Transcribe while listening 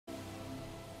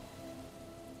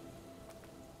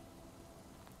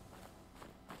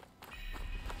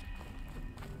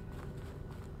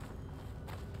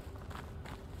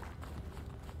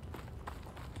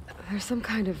There's some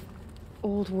kind of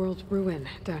old world ruin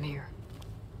down here.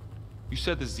 You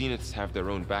said the Zeniths have their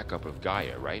own backup of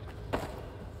Gaia, right?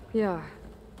 Yeah,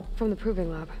 from the Proving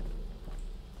Lab.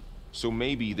 So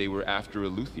maybe they were after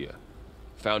Eleuthia.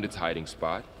 Found its hiding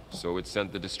spot, so it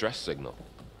sent the distress signal.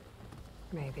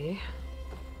 Maybe.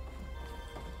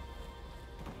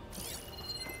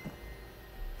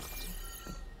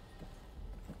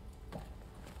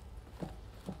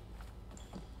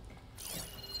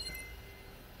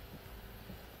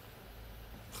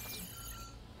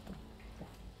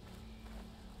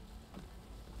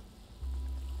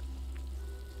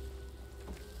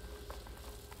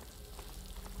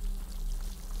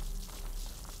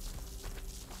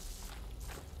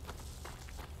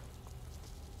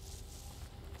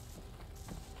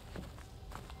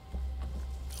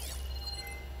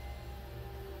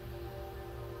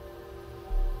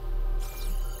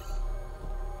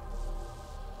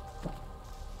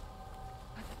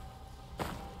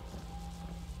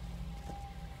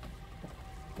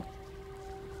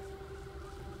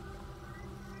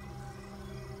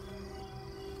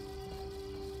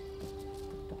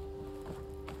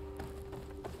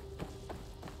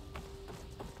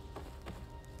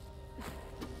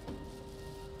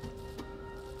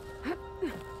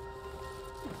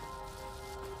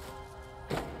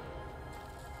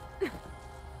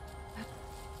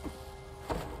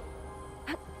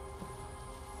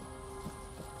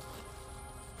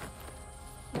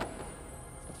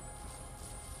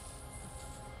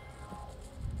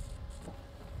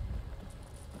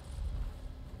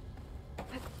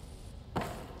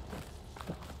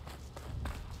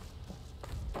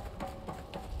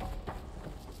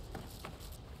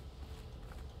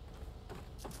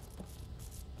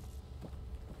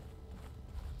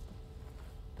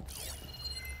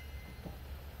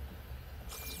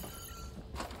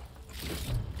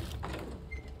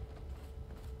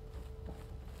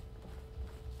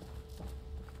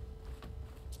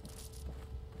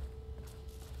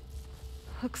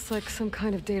 Looks like some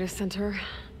kind of data center.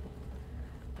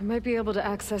 I might be able to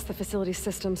access the facility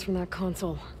systems from that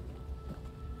console.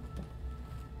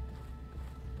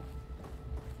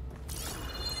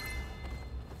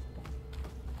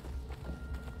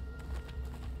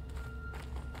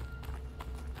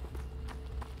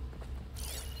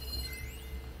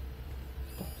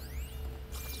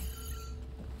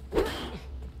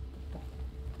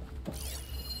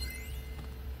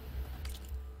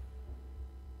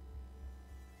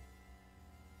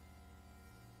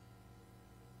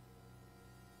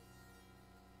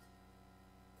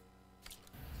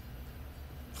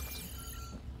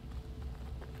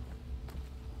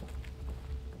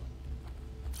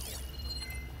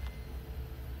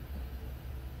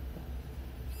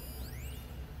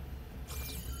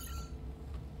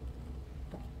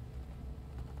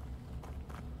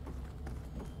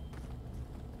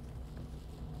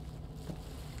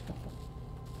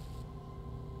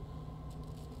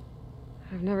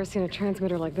 I've never seen a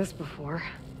transmitter like this before.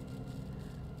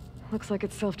 Looks like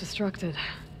it's self-destructed.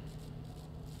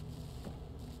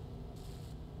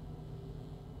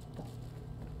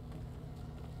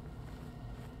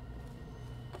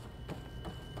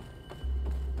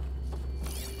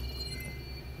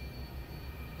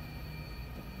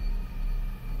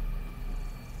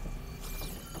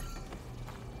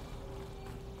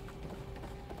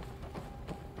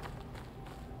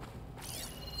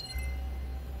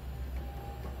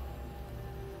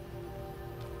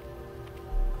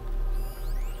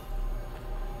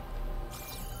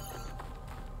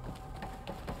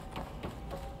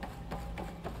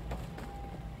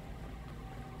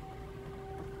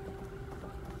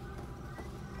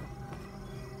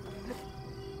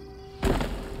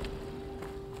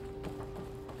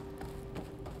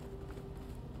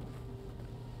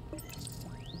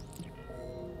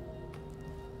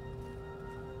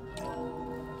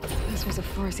 This was a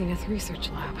Far Zenith research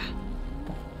lab.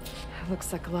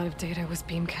 Looks like a lot of data was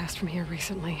beamcast from here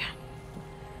recently.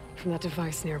 From that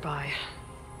device nearby.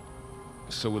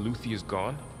 So Eleuthia's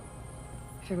gone?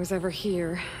 If it was ever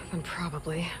here, then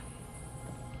probably.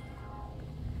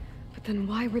 But then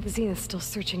why were the Zeniths still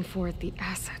searching for the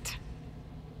asset?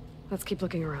 Let's keep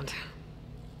looking around.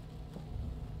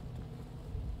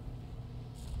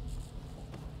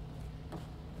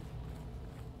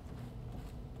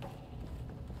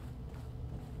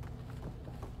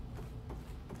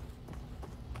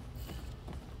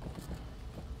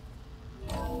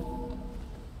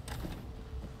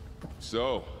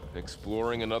 So,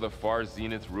 exploring another Far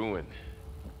Zenith ruin.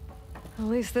 At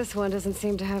least this one doesn't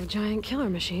seem to have giant killer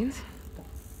machines.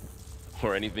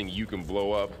 Or anything you can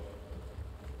blow up.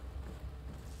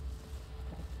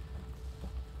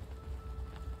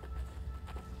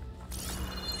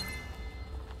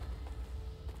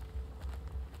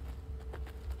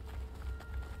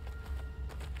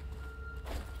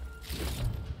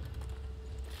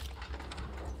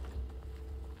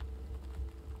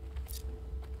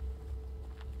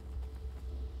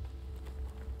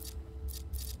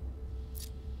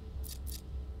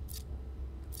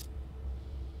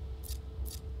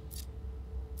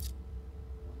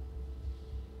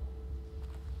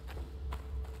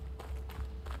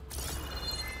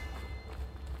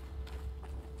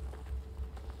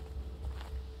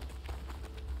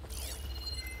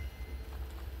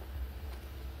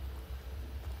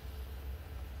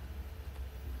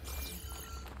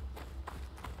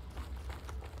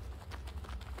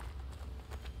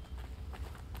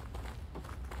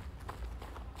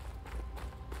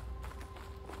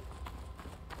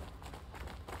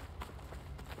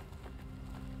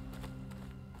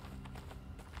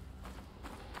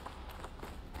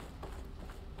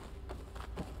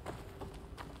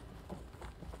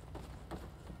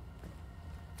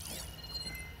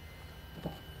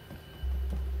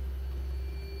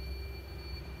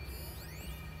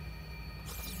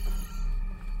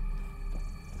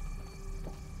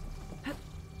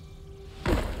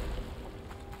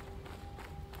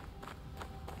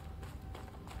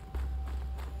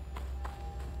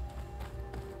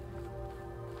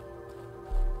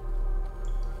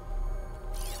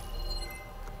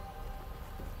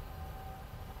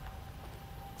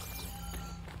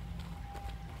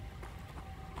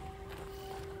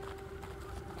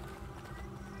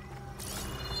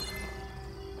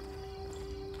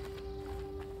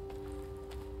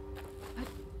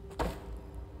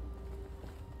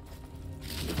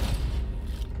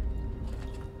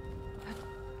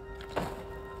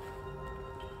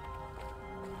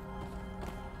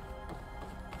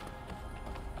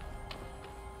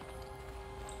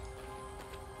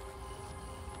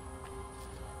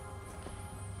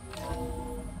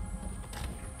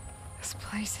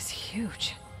 place is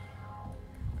huge.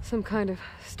 Some kind of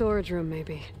storage room,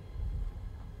 maybe.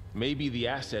 Maybe the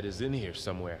asset is in here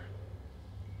somewhere.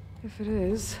 If it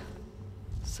is,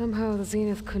 somehow the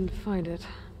Zenith couldn't find it.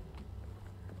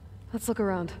 Let's look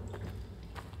around.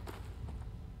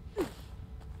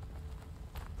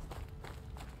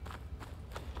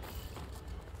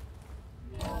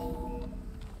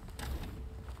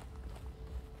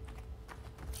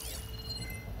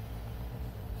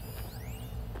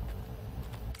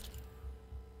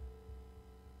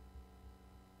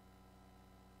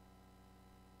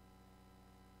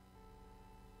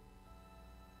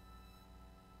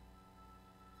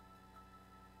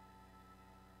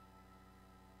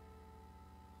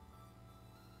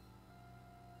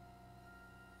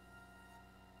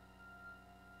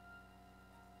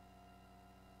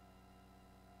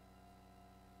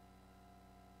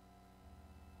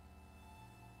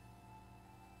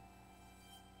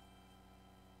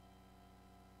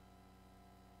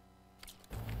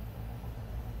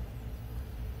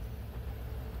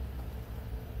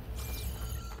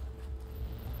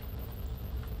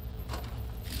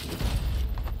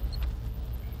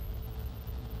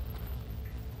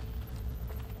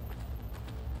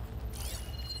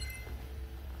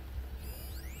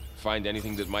 Find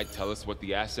anything that might tell us what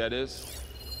the asset is?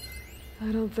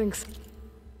 I don't think so.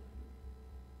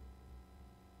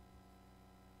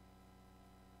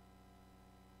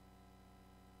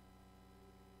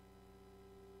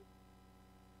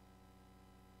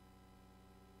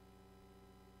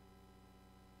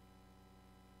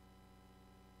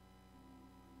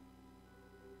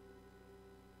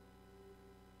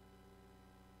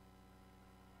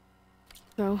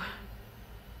 So,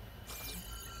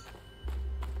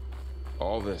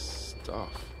 all this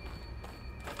stuff.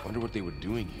 Wonder what they were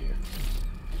doing here.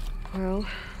 well,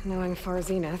 knowing Far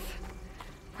Zenith,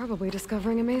 probably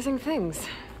discovering amazing things.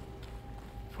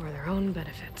 For their own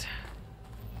benefit.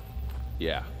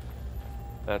 Yeah,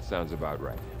 that sounds about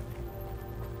right.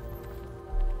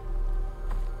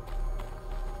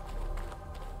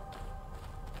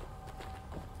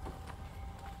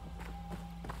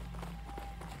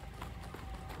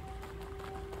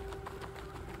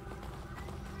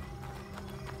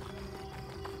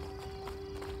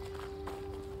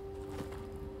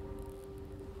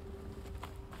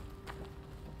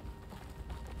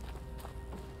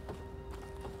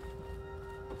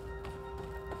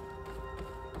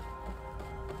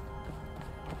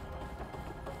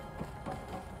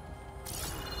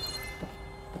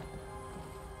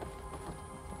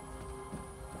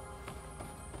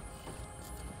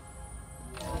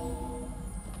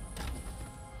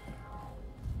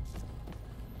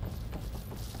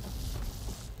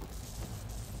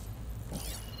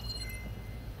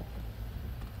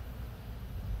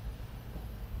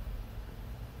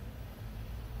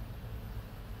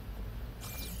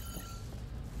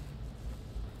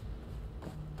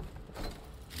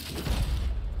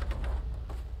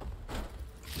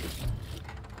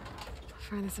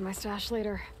 Find this in my stash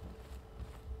later.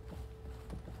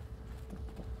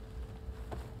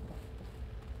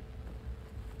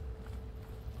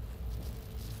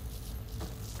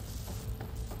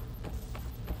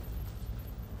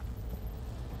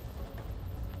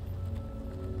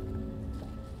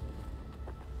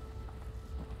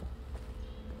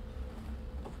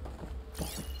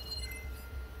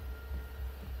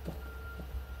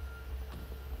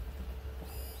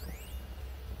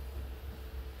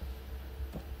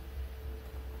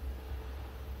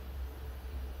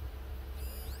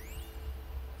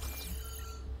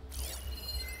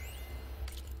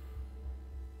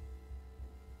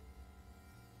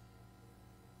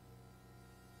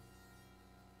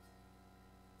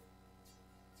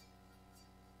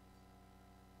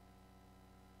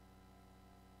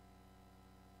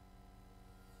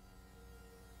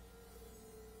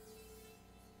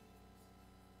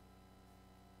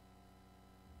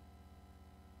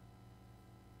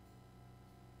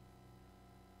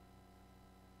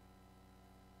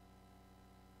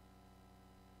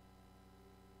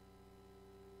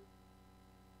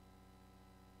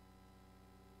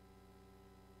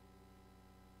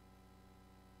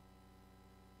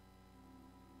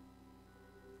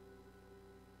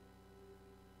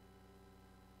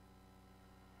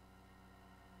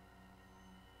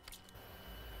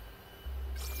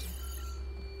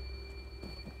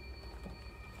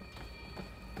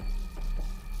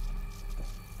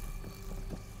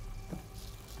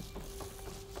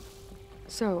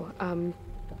 So,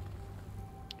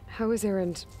 how is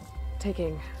Erend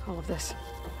taking all of this?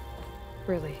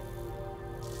 Really?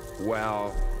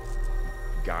 Well,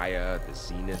 Gaia, the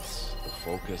Zeniths, the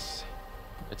Focus.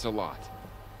 It's a lot.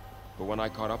 But when I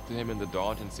caught up to him in the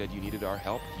Daunt and said you needed our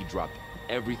help, he dropped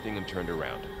everything and turned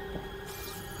around.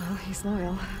 Well, he's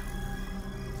loyal.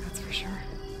 That's for sure.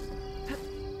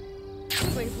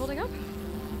 Wings holding up?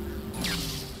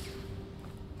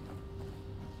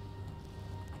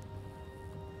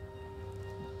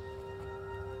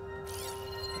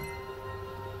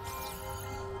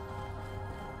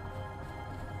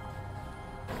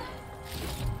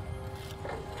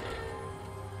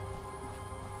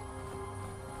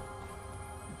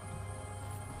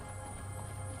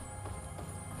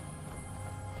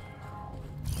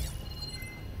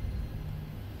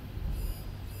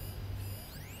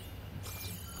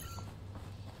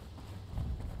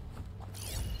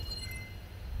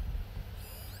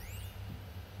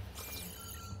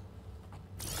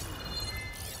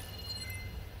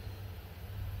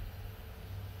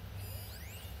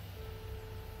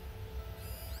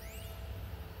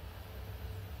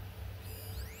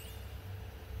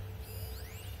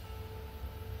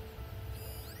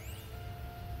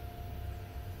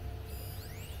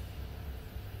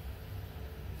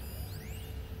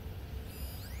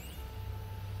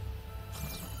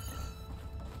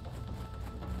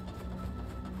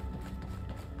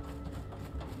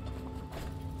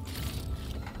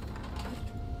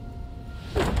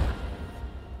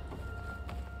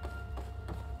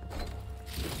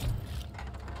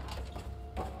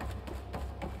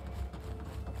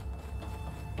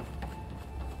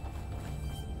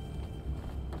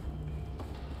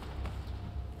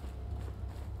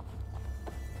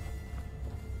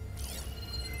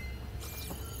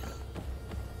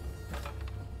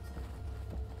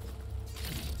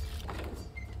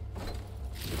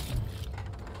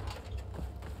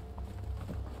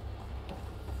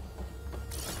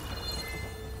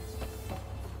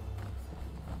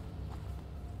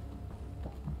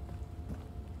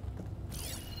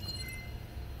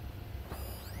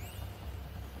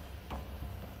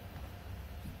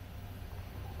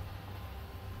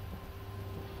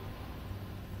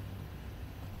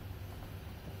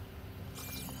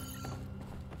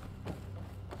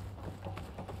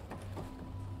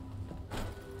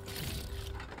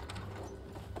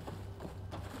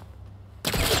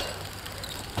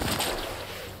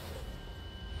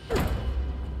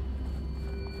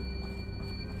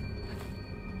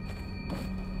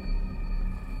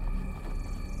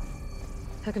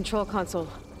 A control console.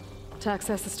 To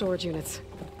access the storage units.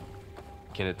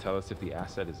 Can it tell us if the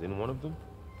asset is in one of them?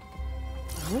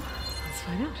 Well, let's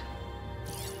find out.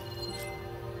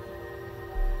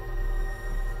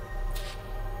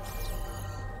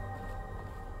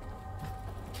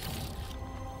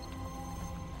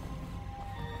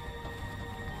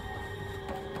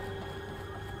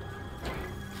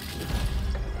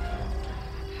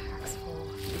 Pack's full.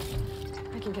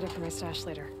 I can get it from my stash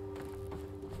later.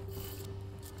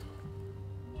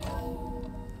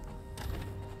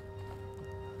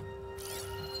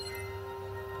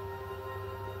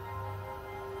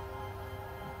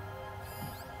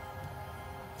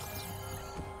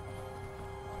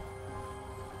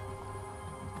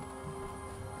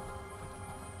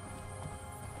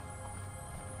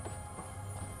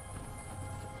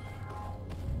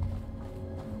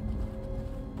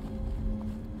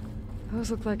 Those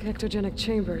look like ectogenic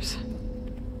chambers.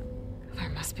 There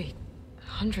must be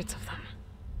hundreds of them.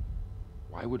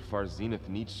 Why would Far Zenith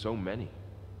need so many?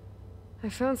 I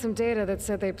found some data that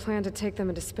said they planned to take them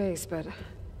into space, but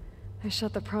they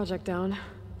shut the project down.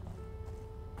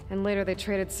 And later they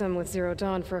traded some with Zero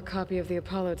Dawn for a copy of the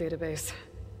Apollo database.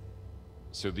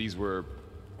 So these were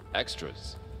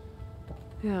extras?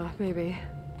 Yeah, maybe.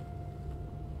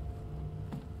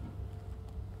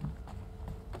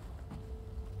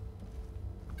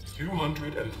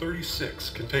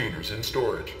 $236 containers in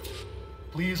storage.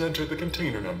 Please enter the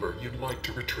container number you'd like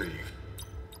to retrieve.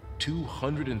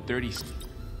 230...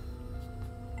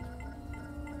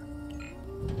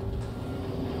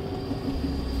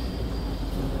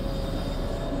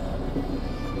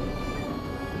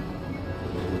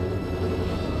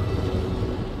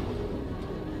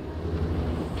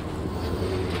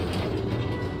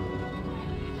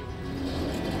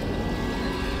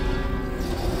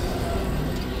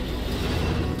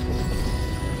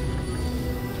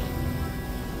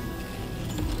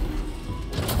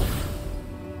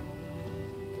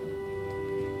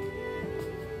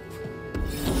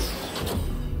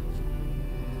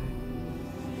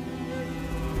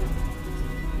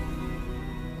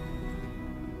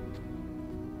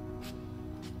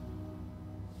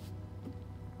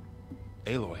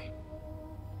 Aloy.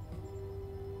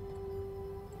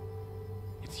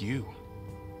 It's you.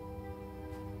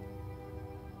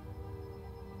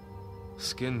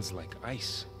 Skin's like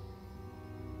ice.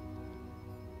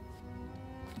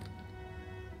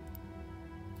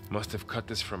 Must have cut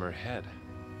this from her head.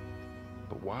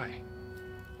 But why?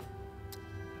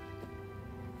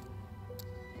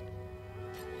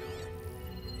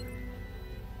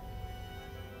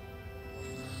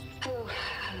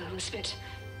 Hello, Miss Bit.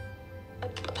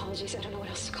 Apologies, I don't know what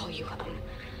else to call you.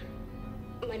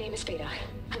 My name is Beta.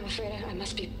 I'm afraid I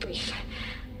must be brief.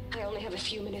 I only have a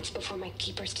few minutes before my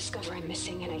keepers discover I'm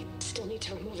missing, and I still need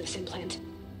to remove this implant.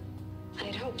 I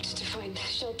had hoped to find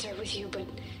shelter with you, but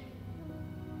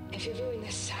if you're viewing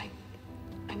this,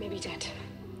 I may be dead.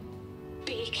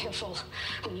 Be careful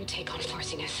when you take on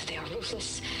Farsiness. They are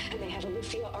ruthless, and they have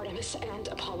Eleuthia, Artemis, and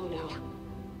Apollo now.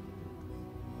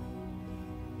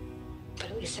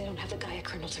 But at least I don't have the Gaia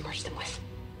kernel to merge them with.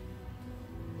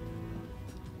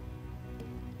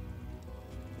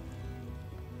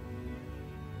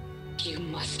 You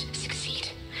must succeed,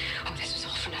 or this was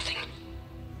all for nothing.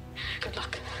 Good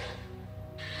luck.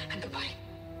 And goodbye.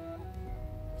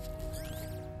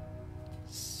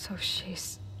 So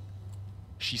she's...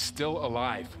 She's still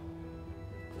alive.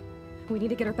 We need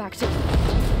to get her back to...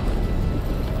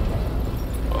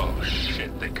 Oh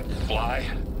shit, they can fly?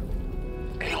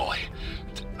 Aloy!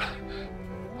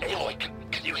 Aloy,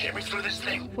 can you hear me through this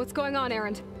thing? What's going on,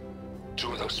 Erend?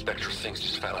 2 of those spectral things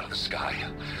just fell out of the sky.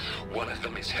 One of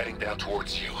them is heading down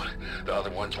towards you. The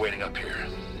other one's waiting up here.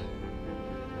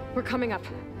 We're coming up.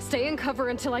 Stay in cover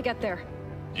until I get there.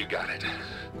 You got it.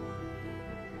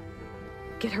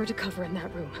 Get her to cover in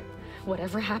that room.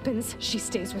 Whatever happens, she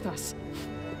stays with us.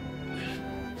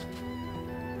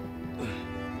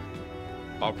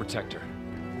 I'll protect her.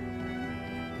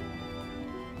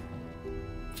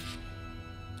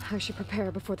 I should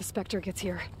prepare before the Spectre gets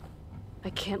here. I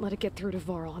can't let it get through to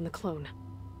Varl on the clone.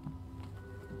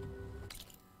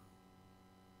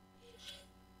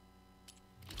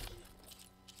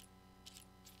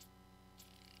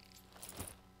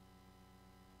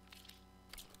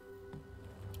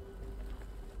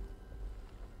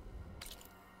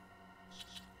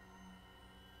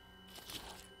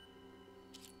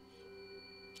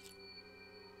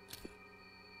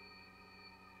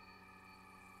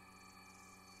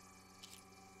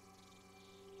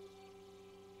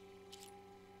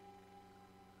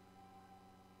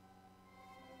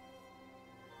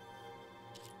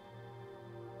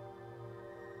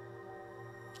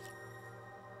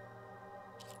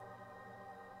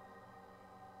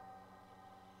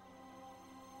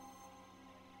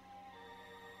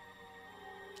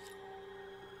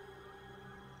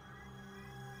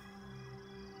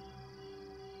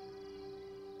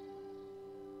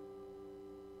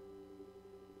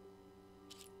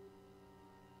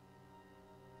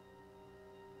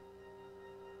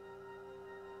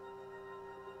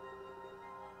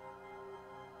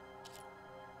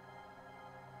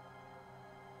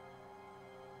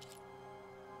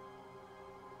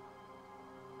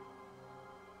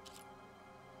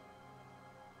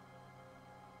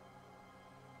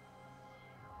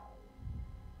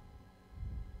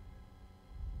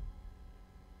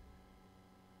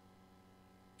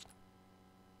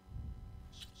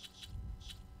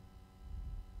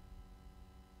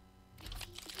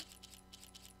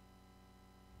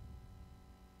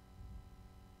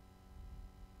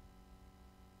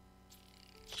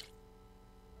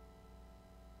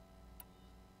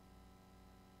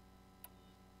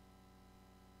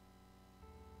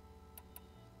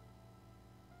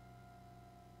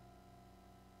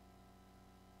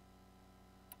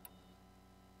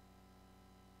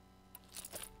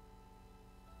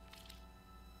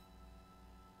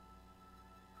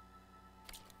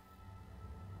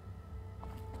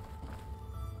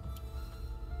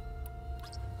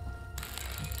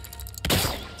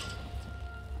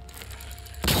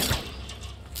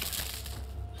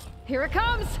 Here it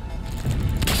comes!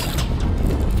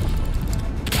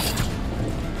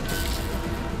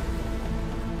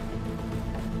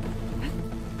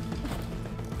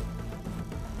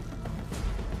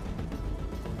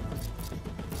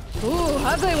 Ooh,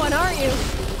 ugly one, aren't you?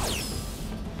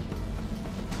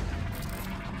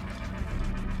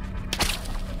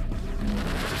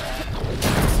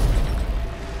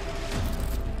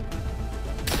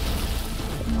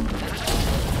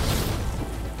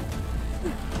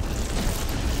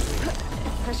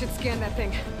 I should scan that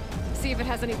thing. See if it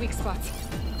has any weak spots.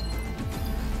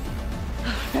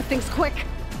 That thing's quick!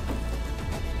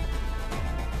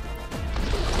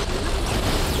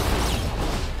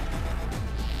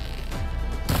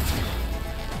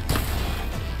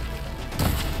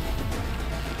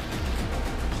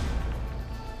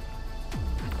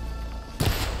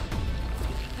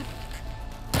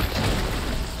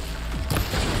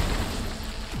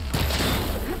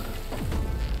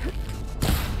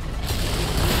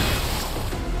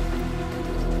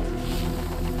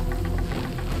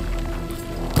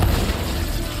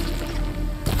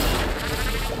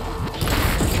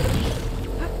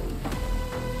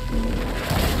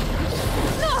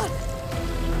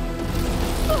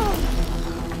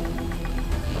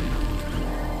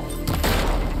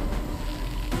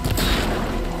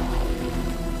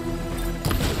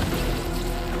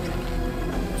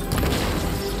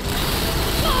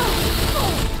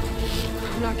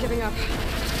 driving up.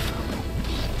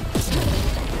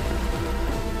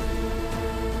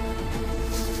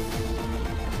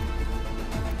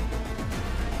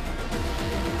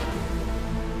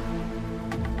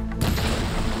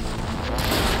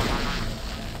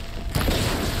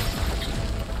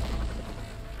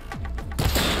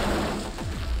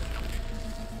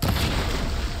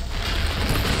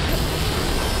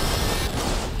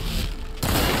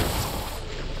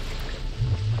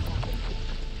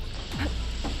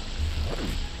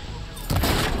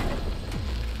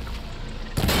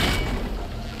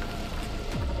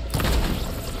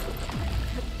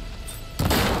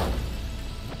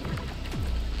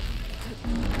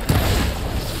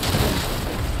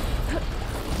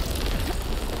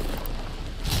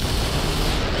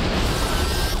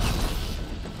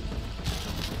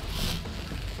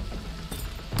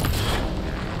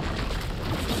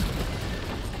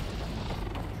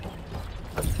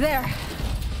 There.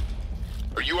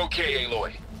 Are you okay,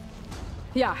 Aloy?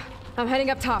 Yeah, I'm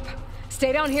heading up top.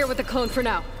 Stay down here with the clone for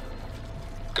now.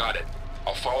 Got it.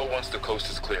 I'll follow once the coast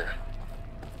is clear.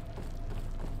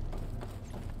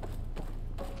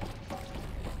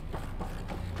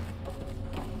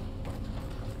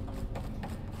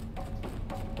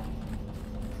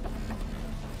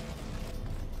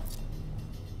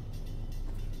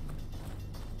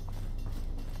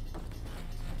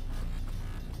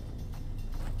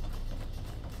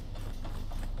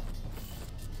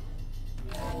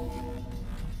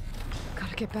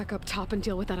 Gotta get back up top and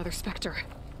deal with that other Spectre.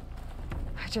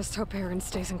 I just hope Aaron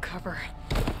stays in cover.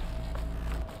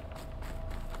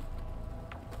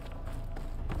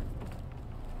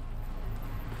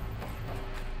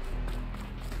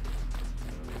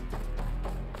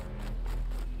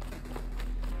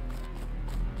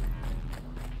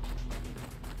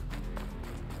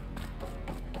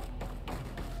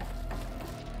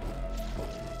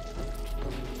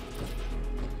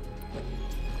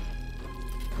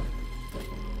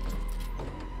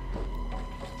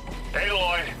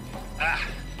 Aloy! Ah,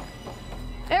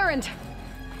 Aaron!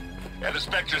 and the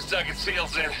Spectre's dug its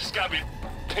heels in. It's got me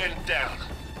pinned down.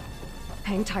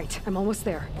 Hang tight, I'm almost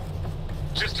there.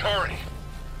 Just hurry.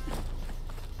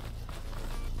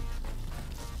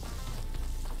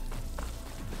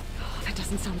 Oh, that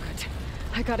doesn't sound good.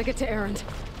 I gotta get to Aaron.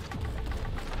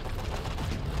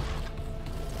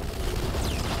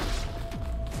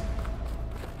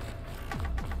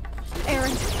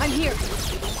 Aaron, I'm here!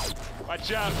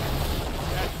 Watch out!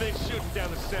 That thing's shooting down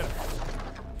the center.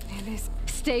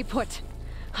 Stay put.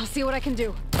 I'll see what I can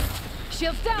do.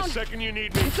 Shields down! The second you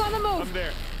need me, It's on the move! I'm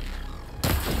there.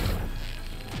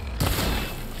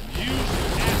 Use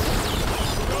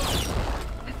acid.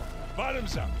 Go.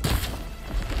 Bottoms up.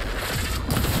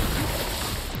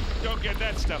 Don't get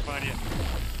that stuff on you.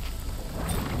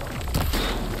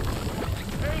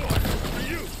 Aloy, for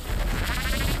you!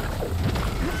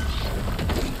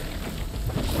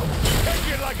 Take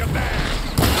it like a man!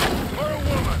 Or a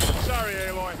woman! Sorry,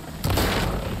 Aloy.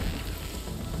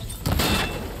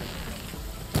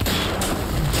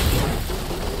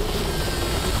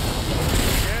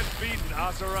 Can't beat an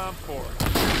Asaram Ford.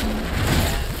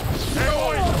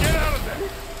 Aloy, get out of there!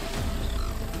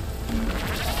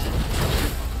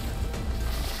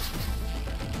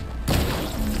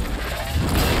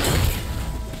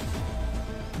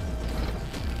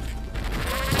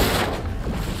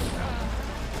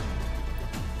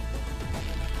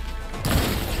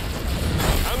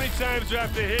 Times do I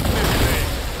have to hit this thing?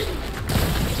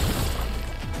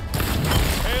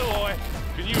 Aloy,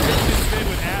 can you hit this thing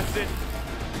with acid?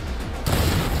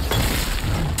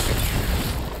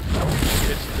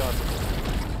 It's done.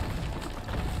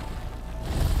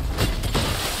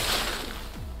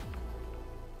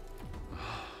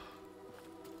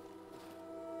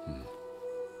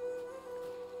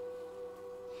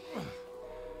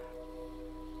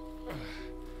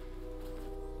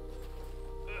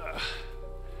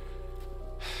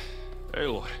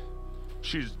 Aloy,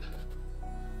 she's...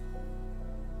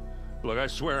 Look, I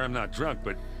swear I'm not drunk,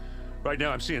 but right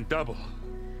now I'm seeing double.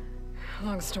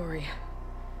 Long story,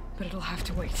 but it'll have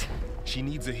to wait. She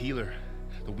needs a healer,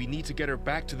 but we need to get her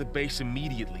back to the base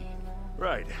immediately.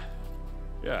 Right.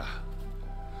 Yeah.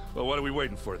 Well, what are we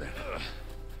waiting for then?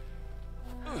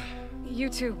 You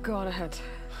two go on ahead.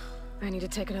 I need to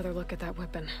take another look at that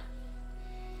weapon.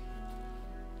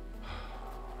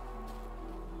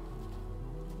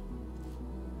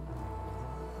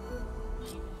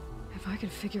 If I can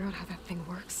figure out how that thing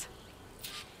works,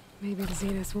 maybe the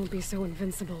Zeniths won't be so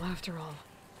invincible after all.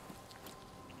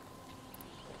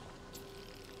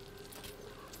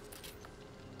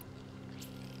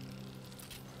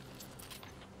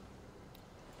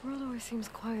 The world always seems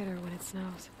quieter when it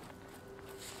snows.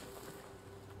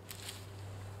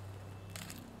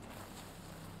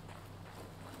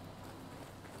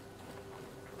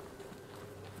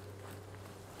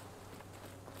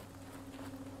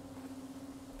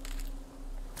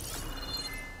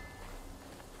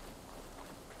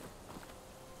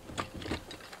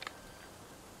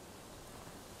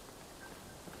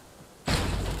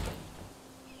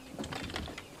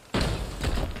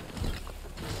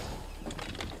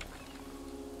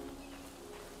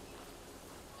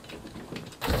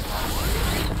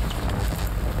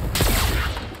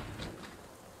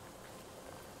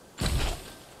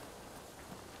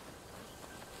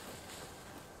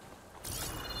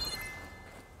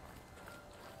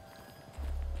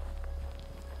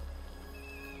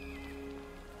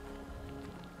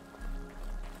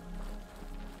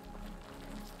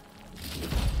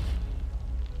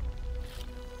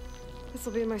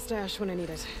 This'll be in my stash when I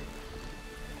need it.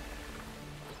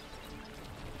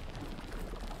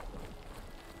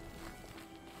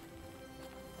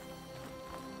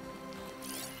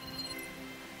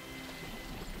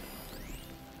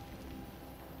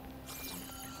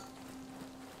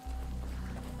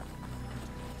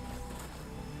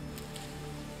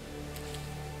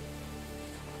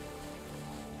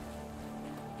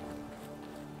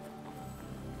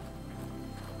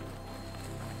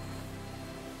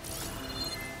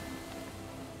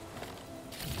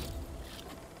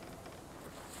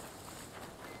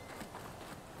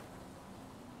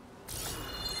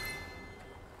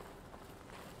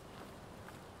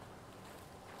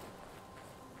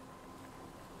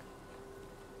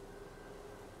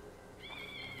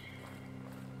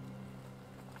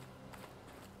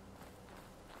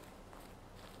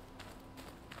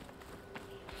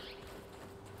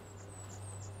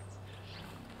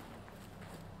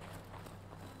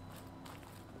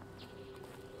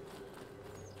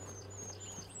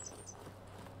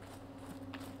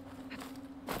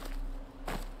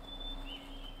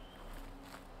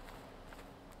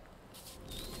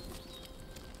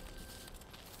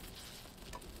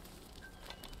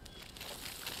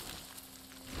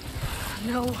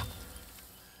 No.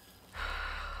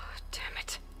 Damn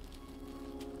it.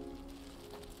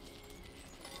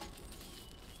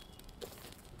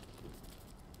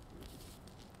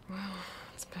 Well,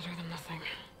 it's better than nothing.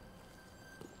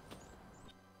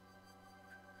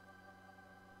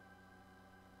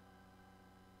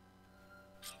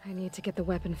 I need to get the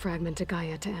weapon fragment to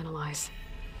Gaia to analyze.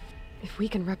 If we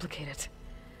can replicate it,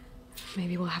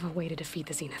 maybe we'll have a way to defeat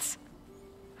the Zeniths.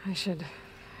 I should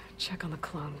check on the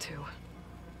clone, too.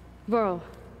 Varl,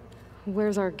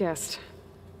 where's our guest?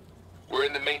 We're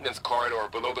in the maintenance corridor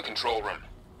below the control room.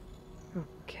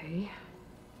 Okay.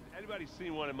 Anybody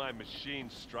seen one of my machine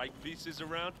strike pieces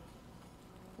around?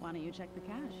 Why don't you check the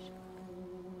cache?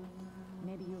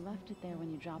 Maybe you left it there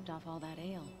when you dropped off all that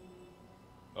ale.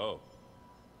 Oh.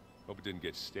 Hope it didn't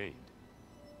get stained.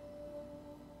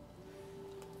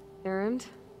 Errand?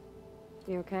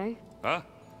 You okay? Huh?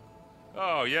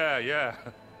 Oh, yeah.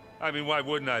 I mean, why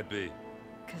wouldn't I be?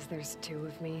 Because there's two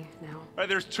of me now.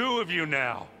 There's two of you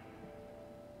now!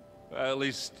 At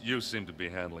least you seem to be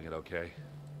handling it okay.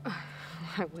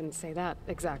 I wouldn't say that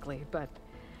exactly, but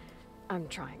I'm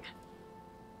trying.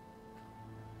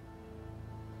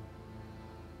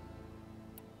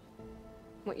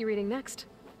 What you reading next?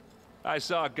 I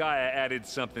saw Gaia added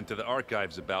something to the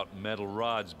archives about metal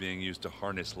rods being used to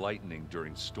harness lightning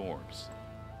during storms.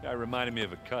 That reminded me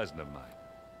of a cousin of mine.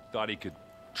 Thought he could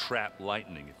trap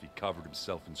lightning if he covered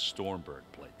himself in Stormbird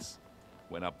plates.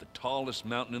 Went up the tallest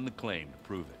mountain in the claim to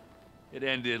prove it. It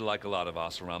ended like a lot of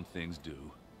Oseram things do.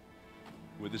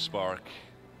 With a spark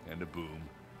and a boom.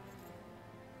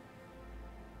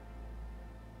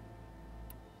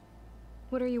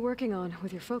 What are you working on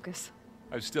with your focus?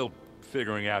 I'm still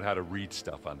figuring out how to read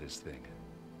stuff on this thing.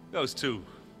 Those two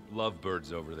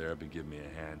lovebirds over there have been giving me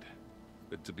a hand.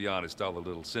 But to be honest, all the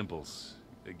little symbols,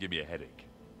 they give me a headache.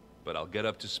 But I'll get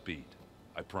up to speed.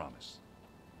 I promise.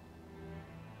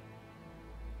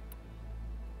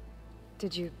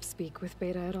 Did you speak with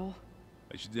Beta at all?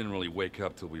 She didn't really wake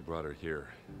up till we brought her here.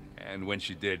 And when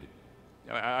she did,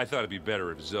 I thought it'd be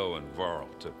better if Zoe and Varl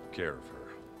took care of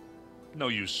her. No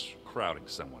use crowding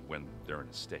someone when they're in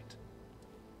a state.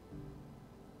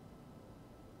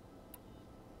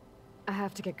 I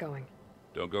have to get going.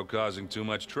 Don't go causing too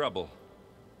much trouble.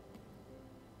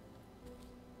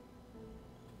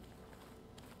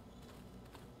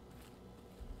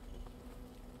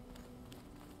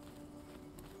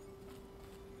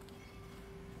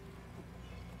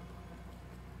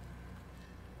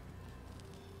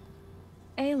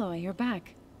 Aloy, you're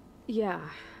back. Yeah,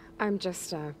 I'm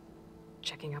just,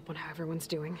 checking up on how everyone's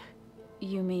doing.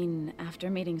 You mean after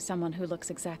meeting someone who looks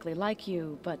exactly like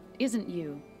you, but isn't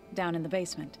you, down in the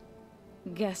basement?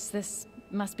 Guess this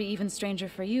must be even stranger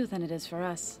for you than it is for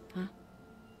us, huh?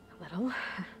 A little.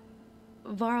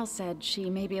 Varl said she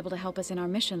may be able to help us in our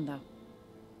mission, though.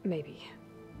 Maybe.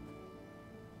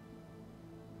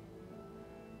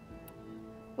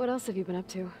 What else have you been up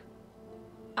to?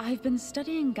 I've been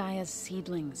studying Gaia's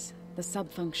seedlings, the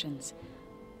subfunctions.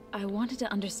 I wanted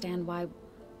to understand why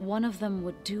one of them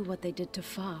would do what they did to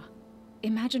Fa.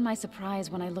 Imagine my surprise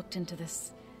when I looked into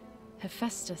this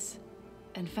Hephaestus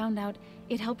and found out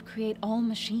it helped create all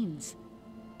machines,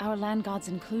 our land gods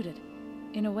included.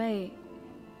 In a way,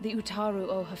 the Utaru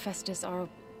owe Hephaestus our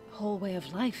whole way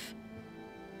of life,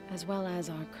 as well as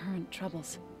our current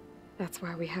troubles. That's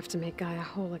why we have to make Gaia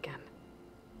whole again.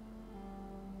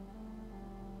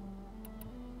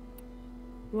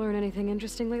 Learn anything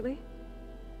interesting lately?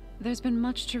 There's been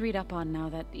much to read up on now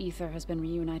that Ether has been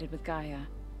reunited with Gaia.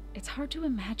 It's hard to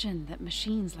imagine that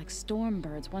machines like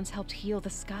Stormbirds once helped heal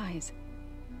the skies.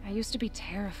 I used to be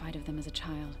terrified of them as a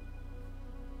child.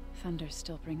 Thunder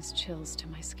still brings chills to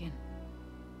my skin.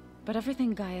 But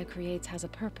everything Gaia creates has a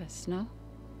purpose, no?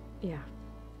 Yeah.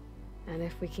 And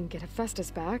if we can get Hephaestus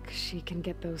back, she can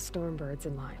get those Stormbirds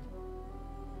in line.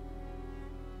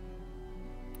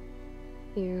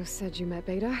 You said you met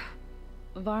Beta?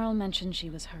 Varl mentioned she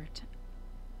was hurt.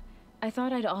 I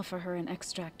thought I'd offer her an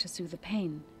extract to soothe the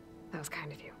pain. That was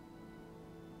kind of you.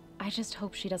 I just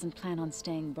hope she doesn't plan on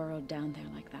staying burrowed down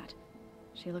there like that.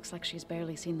 She looks like she's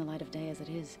barely seen the light of day as it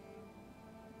is.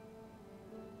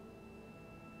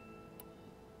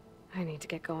 I need to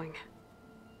get going.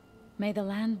 May the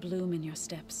land bloom in your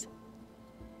steps.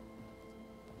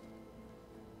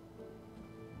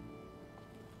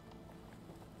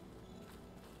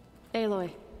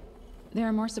 Aloy, there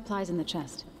are more supplies in the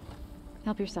chest.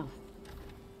 Help yourself.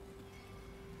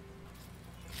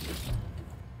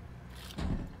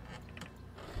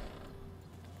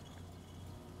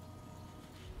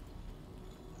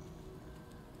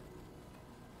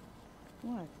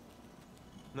 What?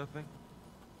 Nothing.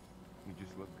 You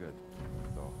just look good.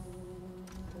 That's all.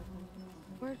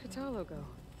 Where'd Katalo go?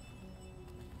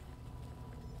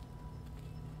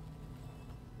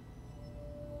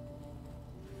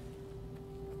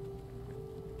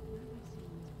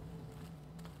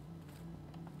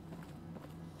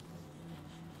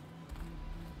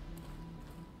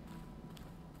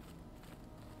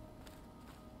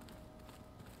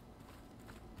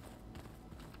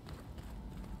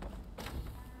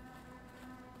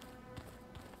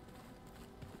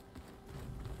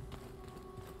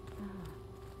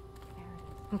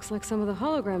 Looks like some of the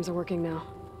holograms are working now.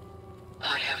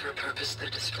 I have repurposed the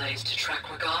displays to track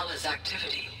Regala's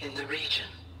activity in the region.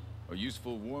 A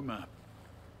useful war map.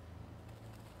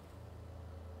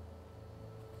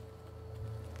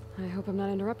 I hope I'm not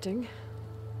interrupting.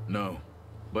 No,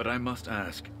 but I must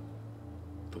ask.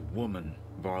 The woman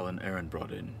Varl and Aaron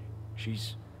brought in,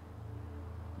 she's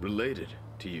related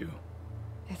to you.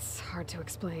 It's hard to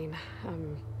explain.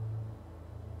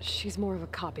 She's more of a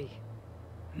copy.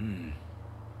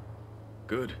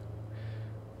 Good.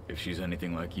 If she's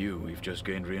anything like you, we've just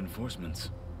gained reinforcements.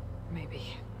 Maybe.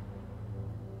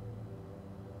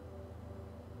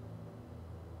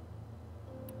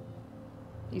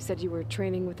 You said you were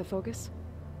training with the Focus?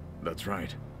 That's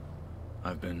right.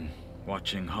 I've been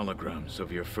watching holograms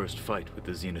of your first fight with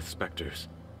the Zenith Spectres.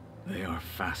 They are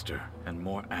faster and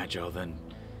more agile than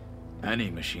any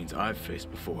machines I've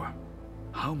faced before.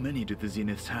 How many do the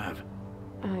Zeniths have?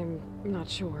 I'm not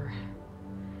sure.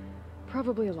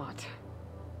 Probably a lot.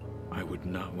 I would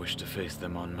not wish to face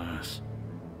them en masse.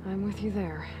 I'm with you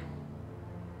there.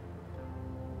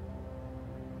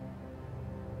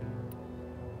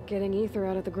 Getting Ether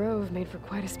out of the Grove made for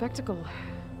quite a spectacle.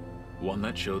 One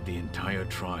that showed the entire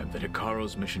tribe that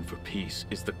Hikaru's mission for peace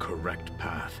is the correct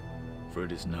path, for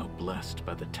it is now blessed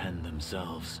by the Ten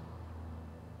themselves.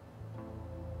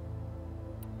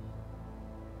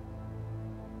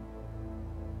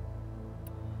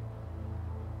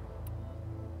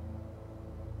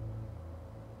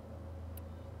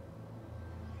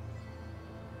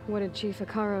 What did Chief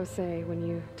Hikaru say when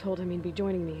you told him he'd be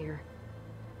joining me here?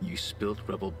 You spilt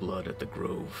rebel blood at the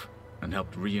Grove, and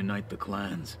helped reunite the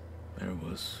clans. There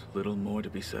was little more to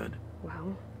be said.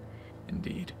 Well?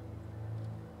 Indeed.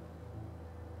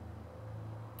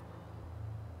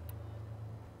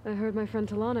 I heard my friend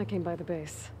Talana came by the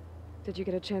base. Did you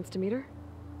get a chance to meet her?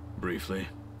 Briefly.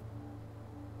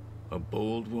 A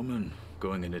bold woman,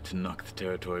 going into Tenakth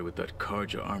territory with that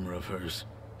Karja armor of hers.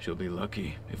 She'll be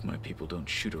lucky if my people don't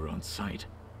shoot her on sight.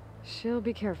 She'll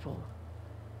be careful.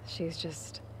 She's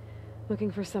just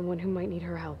looking for someone who might need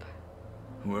her help.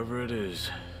 Whoever it is,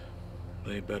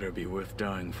 they better be worth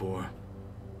dying for.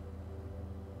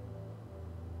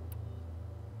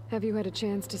 Have you had a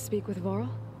chance to speak with Varl?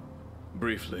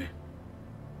 Briefly.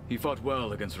 He fought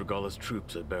well against Regala's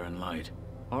troops at Barren Light.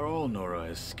 Are all Nora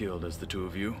as skilled as the two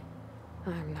of you?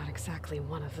 I'm not exactly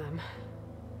one of them.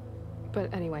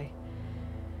 But anyway,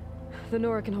 the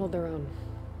Nora can hold their own.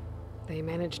 They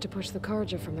managed to push the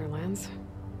Karja from their lands.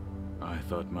 I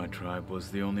thought my tribe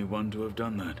was the only one to have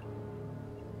done that.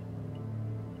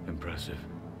 Impressive.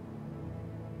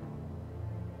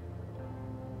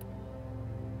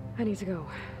 I need to go.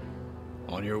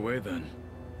 On your way, then.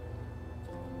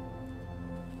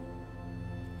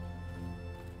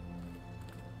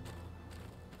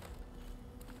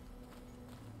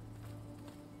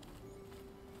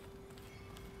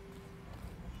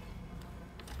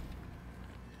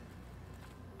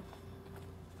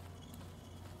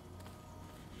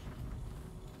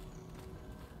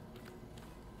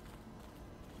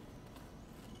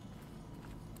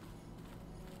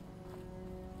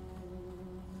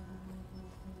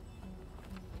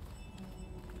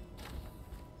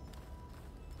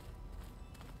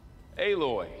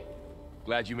 Aloy,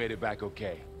 glad you made it back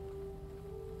okay.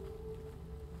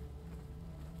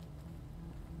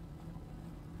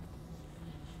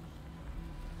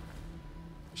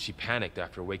 She panicked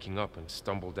after waking up and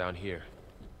stumbled down here.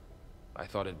 I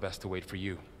thought it best to wait for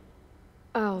you.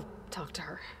 I'll talk to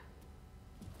her.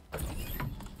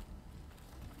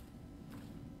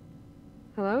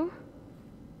 Hello?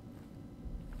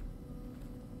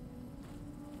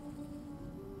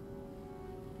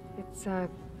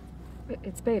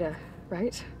 It's Beta,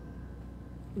 right?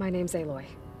 My name's Aloy.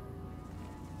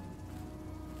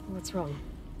 What's wrong?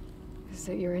 Is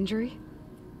it your injury?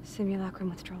 Simulacrum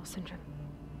withdrawal syndrome.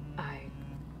 I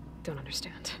don't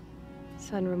understand.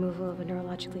 Sudden removal of a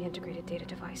neurologically integrated data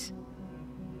device.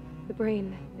 The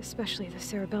brain, especially the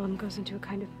cerebellum, goes into a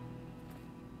kind of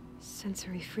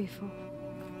sensory freefall.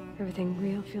 Everything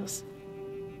real feels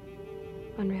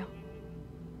unreal.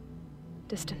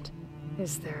 Distant.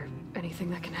 Is there anything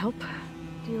that can help?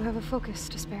 Do you have a focus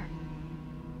to spare?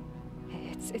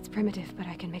 It's primitive, but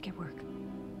I can make it work.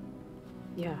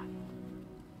 Yeah.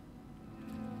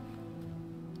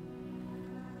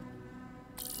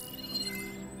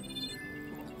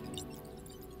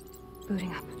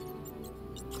 Booting up.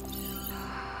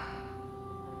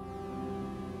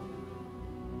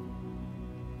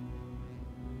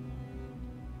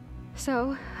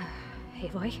 So,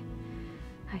 Aloy,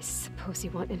 I suppose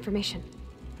you want information.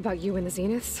 About you and the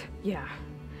Zeniths? Yeah.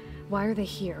 Why are they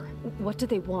here? What do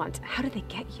they want? How did they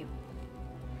get you?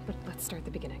 But let's start at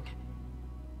the beginning.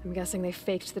 I'm guessing they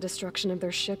faked the destruction of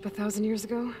their ship 1,000 years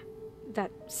ago? That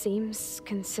seems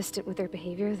consistent with their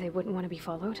behavior. They wouldn't want to be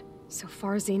followed. So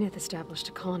far, Zenith established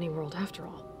a colony world after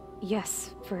all.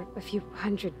 Yes, for a few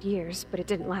hundred years, but it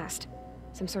didn't last.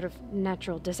 Some sort of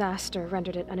natural disaster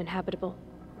rendered it uninhabitable.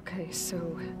 Okay,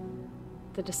 so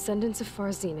the descendants of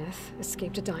Far Zenith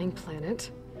escaped a dying planet,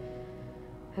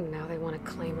 and now they want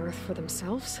to claim Earth for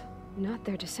themselves? Not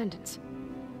their descendants.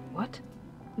 What?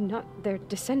 Not their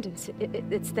descendants.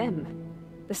 It's them.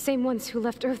 The same ones who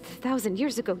left Earth 1,000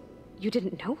 years ago. You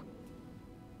didn't know?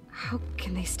 How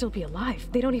can they still be alive?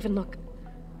 They don't even look...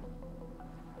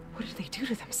 What did they do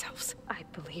to themselves? I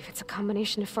believe it's a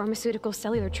combination of pharmaceutical,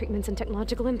 cellular treatments, and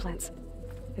technological implants.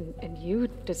 And you?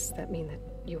 Does that mean that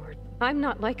you were... I'm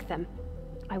not like them.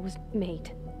 I was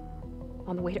made.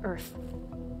 On the way to Earth.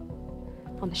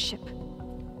 On the ship.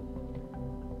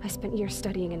 I spent years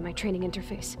studying in my training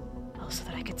interface, all so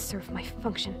that I could serve my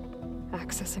function.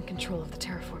 Access and control of the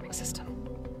terraforming system.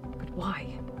 But why?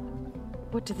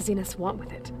 What do the Zeniths want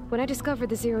with it? When I discovered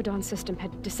the Zero Dawn system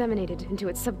had disseminated into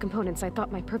its subcomponents, I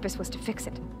thought my purpose was to fix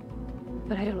it.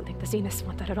 But I don't think the Zeniths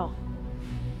want that at all.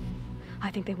 I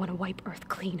think they want to wipe Earth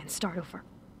clean and start over.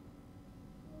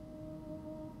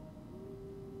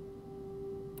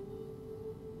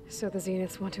 So the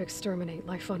Zeniths want to exterminate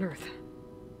life on Earth.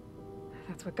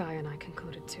 That's what Gaia and I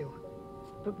concluded too.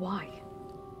 But why?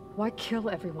 Why kill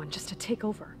everyone just to take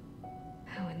over?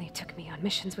 When they took me on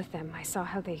missions with them, I saw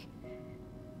how they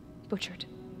butchered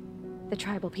the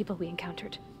tribal people we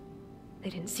encountered. They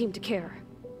didn't seem to care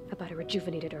about a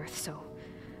rejuvenated Earth, so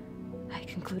I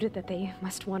concluded that they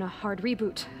must want a hard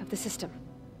reboot of the system.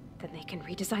 Then they can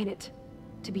redesign it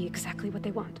to be exactly what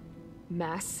they want.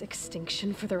 Mass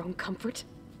extinction for their own comfort?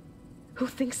 Who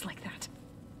thinks like that?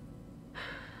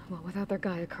 Well, without their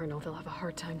Gaia kernel, they'll have a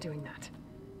hard time doing that.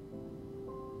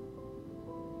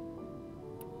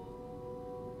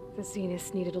 The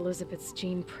Zeniths needed Elizabeth's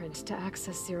gene print to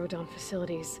access Zero Dawn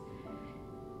facilities.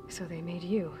 So they made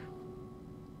you.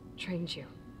 Trained you.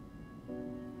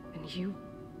 And you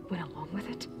went along with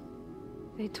it?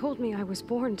 They told me I was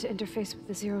born to interface with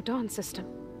the Zero Dawn system.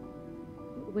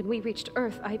 When we reached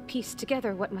Earth, I pieced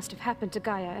together what must have happened to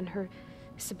Gaia and her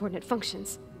subordinate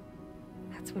functions.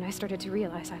 That's when I started to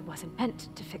realize I wasn't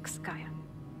meant to fix Gaia.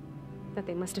 That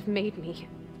they must have made me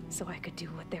so I could do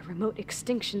what their remote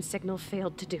extinction signal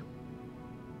failed to do.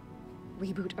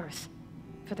 Reboot Earth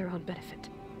for their own benefit.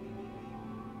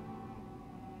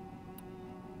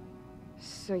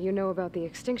 So you know about the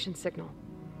extinction signal?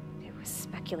 It was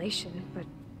speculation, but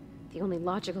the only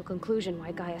logical conclusion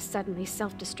why Gaia suddenly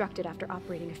self-destructed after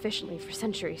operating efficiently for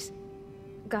centuries.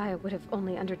 Gaia would have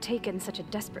only undertaken such a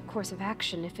desperate course of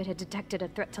action if it had detected a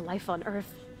threat to life on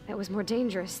Earth that was more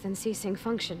dangerous than ceasing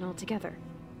function altogether.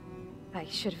 I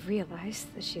should have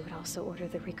realized that she would also order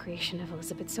the recreation of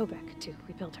Elizabeth Sobek to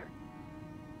rebuild her.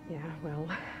 Yeah, well,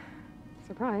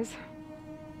 surprise.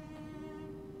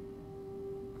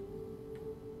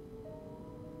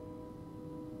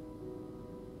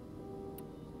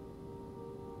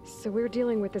 So we're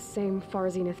dealing with the same Far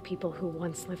Zenith people who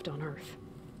once lived on Earth.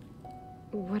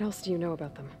 What else do you know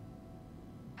about them?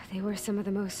 They were some of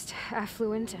the most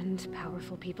affluent and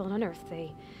powerful people on Earth.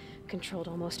 They controlled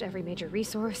almost every major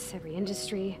resource, every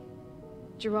industry.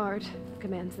 Gerard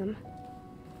commands them.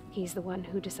 He's the one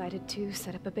who decided to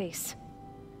set up a base.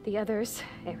 The others,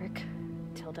 Eric,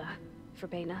 Tilda,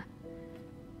 Verbena,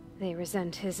 they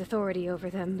resent his authority over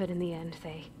them, but in the end,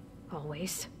 they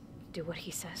always do what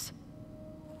he says.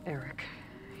 Eric.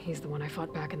 He's the one I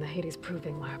fought back in the Hades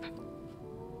Proving Lab.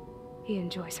 He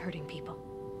enjoys hurting people.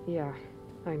 Yeah,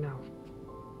 I know.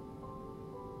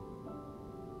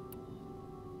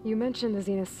 You mentioned the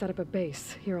Zeniths set up a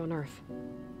base here on Earth.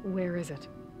 Where is it?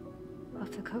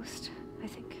 Off the coast, I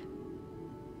think.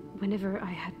 Whenever I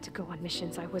had to go on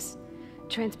missions, I was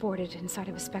transported inside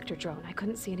of a Spectre drone. I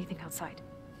couldn't see anything outside.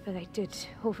 But I did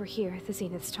overhear the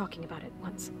Zeniths talking about it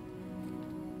once.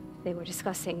 They were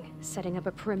discussing setting up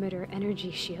a perimeter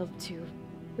energy shield to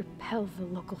repel the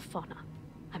local fauna.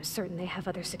 I'm certain they have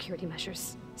other security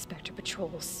measures. Spectre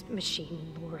patrols,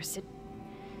 machine lures. It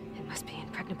must be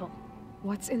impregnable.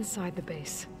 What's inside the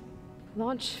base?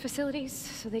 Launch facilities,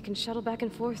 so they can shuttle back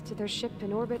and forth to their ship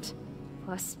in orbit.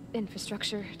 Plus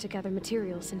infrastructure to gather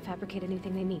materials and fabricate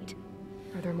anything they need.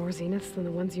 Are there more Zeniths than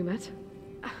the ones you met?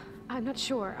 I'm not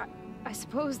sure. I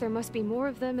suppose there must be more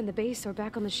of them in the base or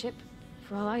back on the ship.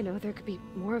 For all I know, there could be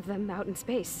more of them out in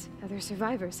space, other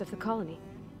survivors of the colony.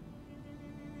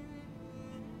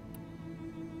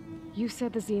 You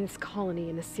said the Zenith's colony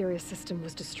in the Sirius system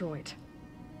was destroyed.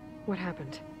 What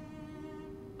happened?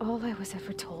 All I was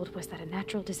ever told was that a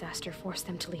natural disaster forced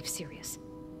them to leave Sirius.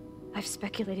 I've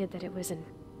speculated that it was an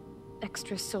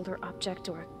extrasolar object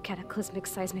or a cataclysmic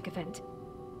seismic event.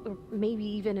 Or maybe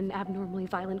even an abnormally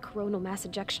violent coronal mass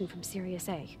ejection from Sirius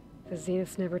A. The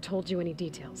Zeniths never told you any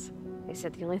details. They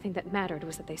said the only thing that mattered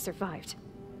was that they survived.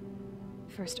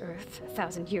 First Earth,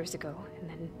 1,000 years ago, and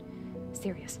then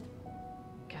Sirius.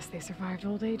 Guess they survived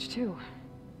old age, too.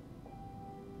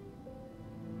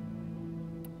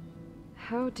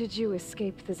 How did you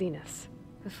escape the Zeniths?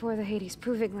 Before the Hades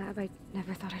Proving Lab, I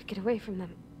never thought I'd get away from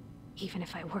them. Even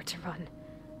if I were to run.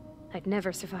 I'd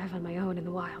never survive on my own in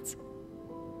the wilds.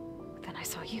 But then I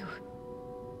saw you.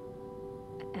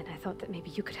 And I thought that maybe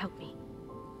you could help me.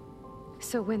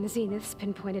 So when the Zeniths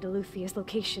pinpointed Eluthia's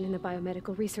location in the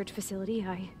biomedical research facility,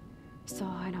 I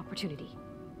saw an opportunity.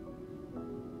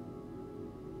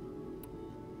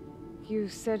 You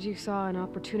said you saw an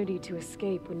opportunity to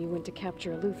escape when you went to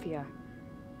capture Eluthia.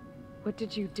 What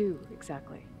did you do,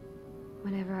 exactly?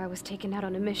 Whenever I was taken out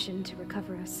on a mission to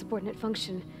recover a subordinate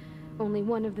function, only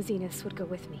one of the Zeniths would go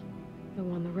with me. The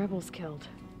one the rebels killed,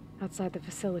 outside the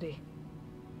facility.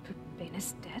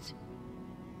 Vena's dead?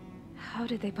 How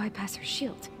did they bypass her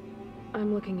shield?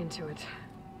 I'm looking into it.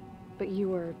 But you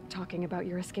were talking about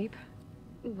your escape?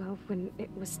 Well, when it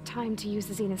was time to use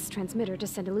the Zenith's transmitter to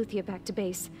send Eluthia back to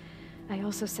base, I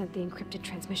also sent the encrypted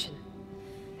transmission.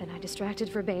 Then I distracted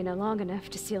Verbena long enough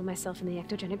to seal myself in the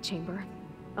ectogenic chamber,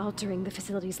 altering the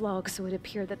facility's log so it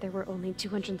appeared that there were only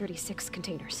 236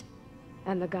 containers.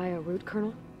 And the Gaia root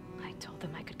kernel? I told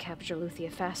them I could capture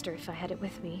Eluthia faster if I had it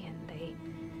with me, and they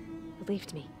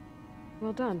believed me.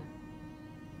 Well done.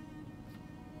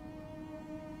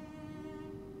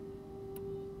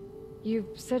 You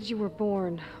said you were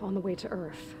born on the way to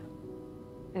Earth.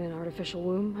 In an artificial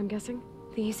womb, I'm guessing?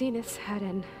 The Zeniths had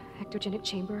an ectogenic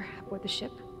chamber aboard the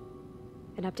ship.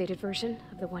 An updated version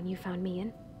of the one you found me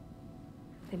in.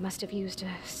 They must have used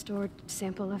a stored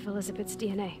sample of Elizabeth's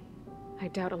DNA. I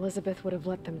doubt Elizabeth would have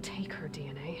let them take her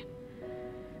DNA.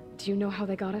 Do you know how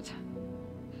they got it?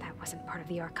 That wasn't part of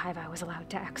the archive I was allowed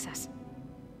to access.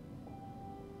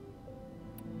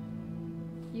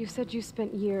 You said you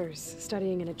spent years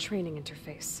studying in a training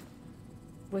interface.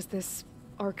 Was this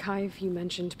archive you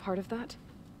mentioned part of that?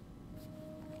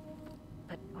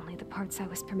 But only the parts I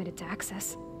was permitted to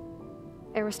access.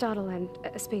 Aristotle and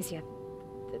Aspasia,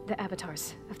 the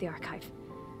avatars of the archive,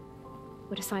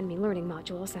 would assign me learning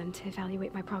modules and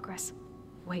evaluate my progress.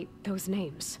 Wait, those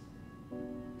names.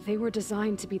 They were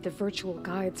designed to be the virtual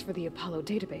guides for the Apollo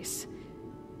database.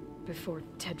 Before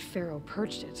Ted Faro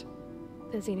purged it.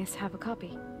 The Zeniths have a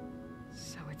copy.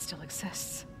 So it still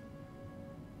exists.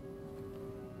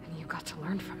 And you got to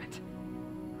learn from it.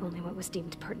 Only what was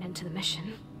deemed pertinent to the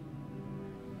mission.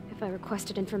 If I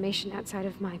requested information outside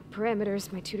of my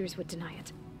parameters, my tutors would deny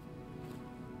it.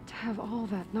 To have all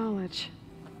that knowledge,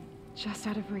 just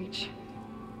out of reach,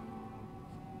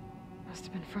 must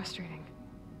have been frustrating.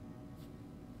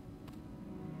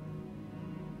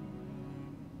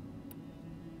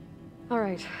 All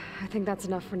right, I think that's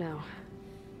enough for now.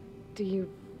 Do you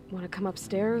want to come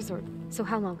upstairs, or... So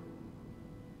how long?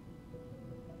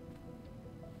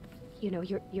 You know,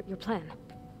 your plan.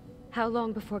 How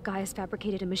long before Gaia's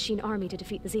fabricated a machine army to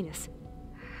defeat the Zeniths?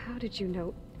 How did you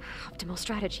know? Optimal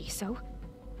strategy, so?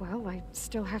 Well, I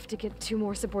still have to get 2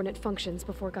 more subordinate functions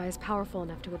before Gaia's powerful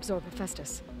enough to absorb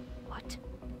Hephaestus. What?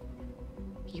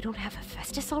 You don't have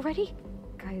Hephaestus already?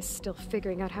 Gaia's still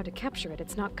figuring out how to capture it.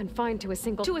 It's not confined to a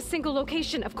single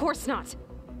location, of course not!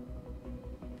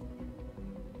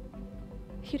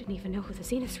 You didn't even know who the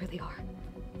Zeniths really are.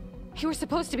 You were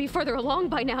supposed to be further along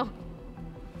by now.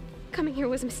 Coming here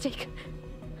was a mistake.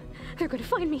 They're gonna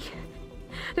find me.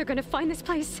 They're gonna find this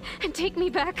place and take me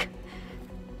back.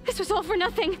 This was all for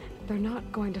nothing. They're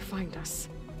not going to find us.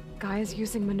 Gaia's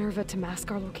using Minerva to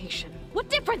mask our location. What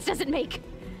difference does it make?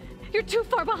 You're too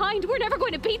far behind. We're never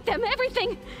going to beat them.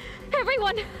 Everything,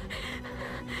 everyone,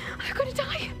 are gonna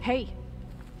die. Hey,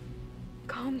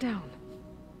 calm down.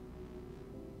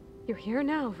 You're here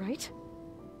now, right?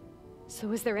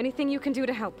 So is there anything you can do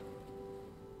to help?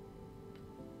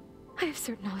 I have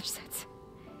certain knowledge sets.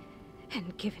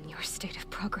 And given your state of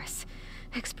progress,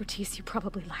 expertise you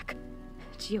probably lack.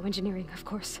 Geoengineering, of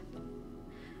course.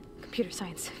 Computer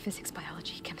science, physics,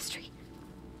 biology, chemistry.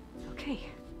 Okay.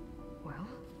 Well,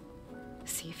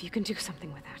 see if you can do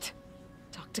something with that.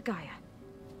 Talk to Gaia.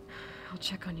 I'll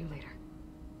check on you later.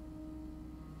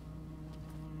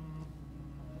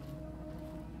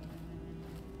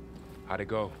 How'd it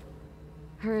go?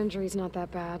 Her injury's not that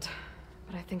bad,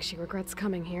 but I think she regrets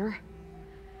coming here.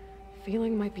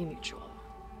 Feeling might be mutual.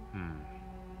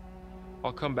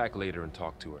 I'll come back later and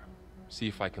talk to her. See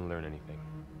if I can learn anything.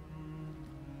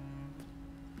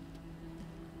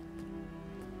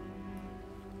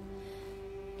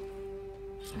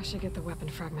 I should get the weapon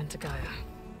fragment to Gaia.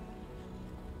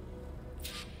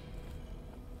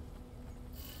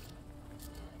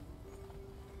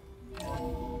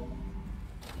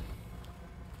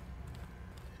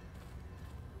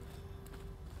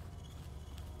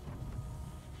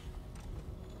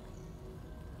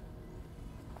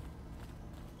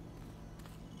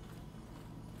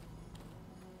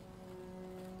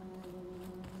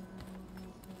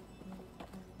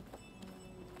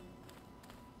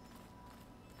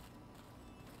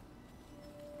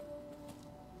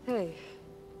 Hey,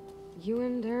 you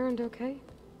and Aaron okay?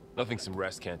 Nothing some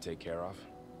rest can't take care of.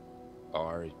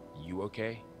 Are you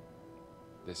okay?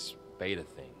 This beta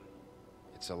thing,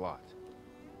 it's a lot.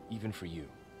 Even for you.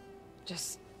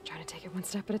 Just trying to take it one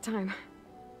step at a time.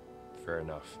 Fair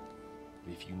enough.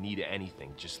 If you need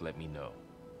anything, just let me know.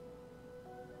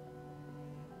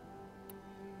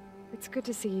 It's good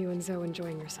to see you and Zoe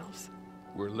enjoying yourselves.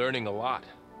 We're learning a lot.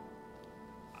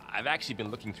 I've actually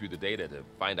been looking through the data to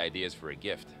find ideas for a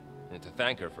gift, and to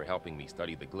thank her for helping me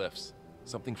study the glyphs.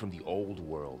 Something from the old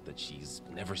world that she's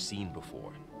never seen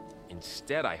before.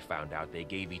 Instead, I found out they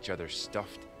gave each other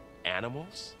stuffed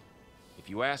animals. If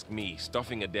you ask me,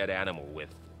 stuffing a dead animal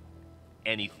with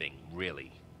anything,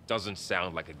 really, doesn't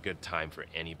sound like a good time for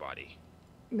anybody.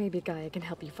 Maybe Gaia can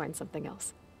help you find something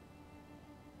else.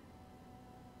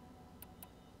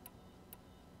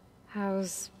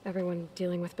 How's everyone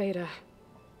dealing with Beta?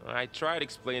 I tried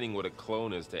explaining what a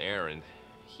clone is to Aaron.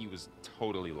 He was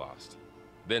totally lost.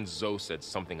 Then Zoe said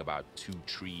something about 2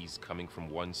 trees coming from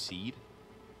 1 seed.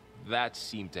 That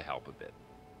seemed to help a bit.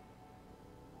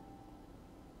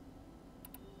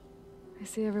 I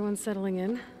see everyone settling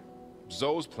in.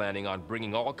 Zoe's planning on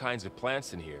bringing all kinds of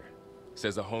plants in here.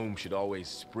 Says a home should always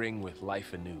spring with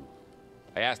life anew.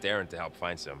 I asked Aaron to help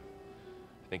find some.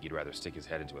 I think he'd rather stick his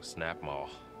head into a snap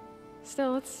mall.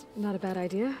 Still, it's not a bad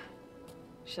idea.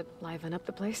 Should liven up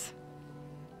the place.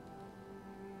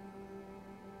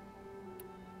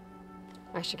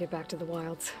 I should get back to the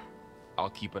wilds.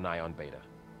 I'll keep an eye on Beta.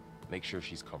 Make sure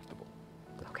she's comfortable.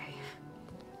 Okay.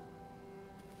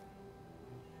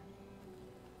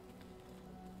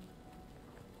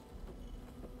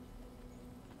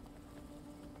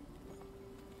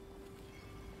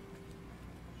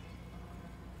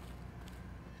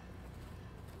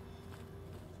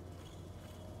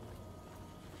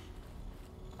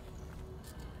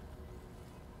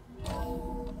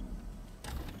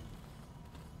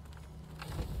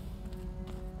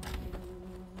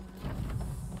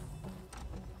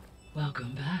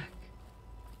 Welcome back.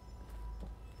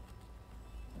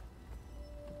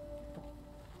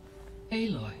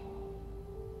 Aloy,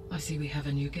 I see we have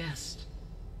a new guest.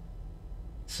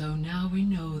 So now we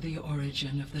know the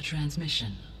origin of the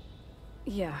transmission.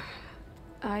 Yeah.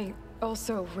 I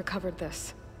also recovered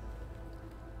this.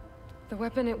 The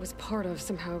weapon it was part of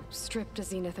somehow stripped a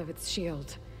Zenith of its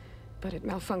shield, but it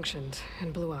malfunctioned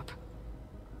and blew up.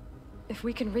 If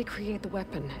we can recreate the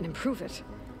weapon and improve it,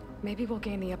 maybe we'll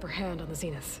gain the upper hand on the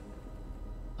Zeniths.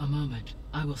 A moment,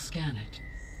 I will scan it.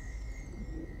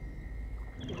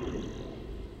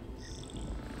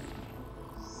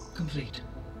 Complete.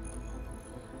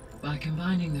 By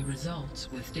combining the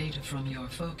results with data from your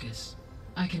focus,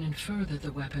 I can infer that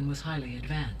the weapon was highly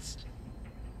advanced,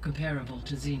 comparable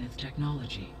to Zenith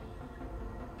technology,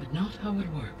 but not how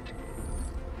it worked.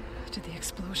 Did the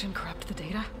explosion corrupt the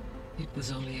data? It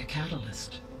was only a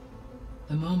catalyst.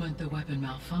 The moment the weapon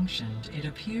malfunctioned, it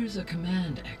appears a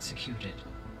command executed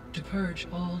to purge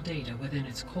all data within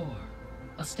its core.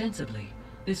 Ostensibly,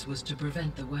 this was to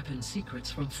prevent the weapon's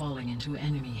secrets from falling into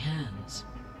enemy hands.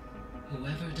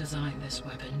 Whoever designed this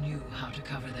weapon knew how to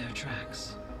cover their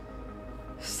tracks.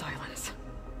 Silence.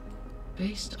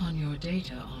 Based on your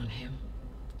data on him,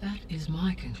 that is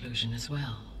my conclusion as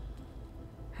well.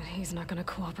 And he's not gonna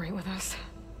cooperate with us.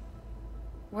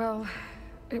 Well,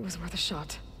 it was worth a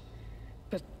shot.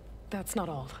 But that's not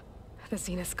all. The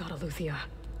Zeniths got Aletheia,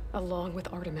 along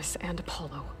with Artemis and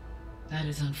Apollo. That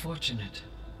is unfortunate.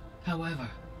 However,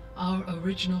 our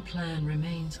original plan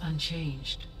remains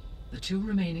unchanged. The 2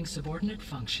 remaining subordinate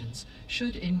functions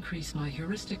should increase my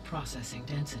heuristic processing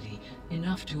density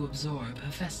enough to absorb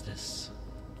Hephaestus.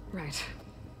 Right.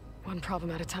 One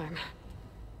problem at a time.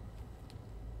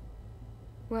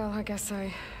 Well, I guess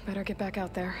I better get back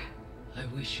out there. I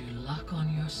wish you luck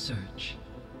on your search.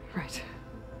 Right.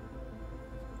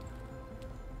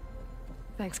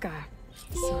 Thanks, Gaia.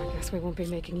 So I guess we won't be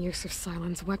making use of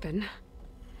Cylon's weapon.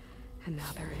 And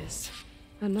now there is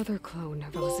another clone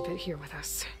of Elizabeth here with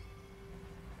us.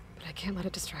 But I can't let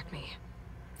it distract me.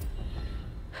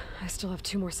 I still have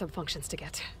 2 more subfunctions to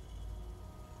get.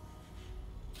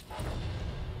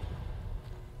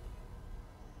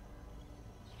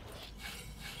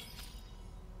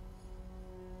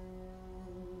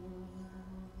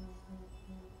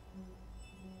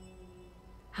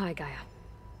 Hi, Gaia.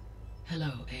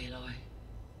 Hello, Aloy.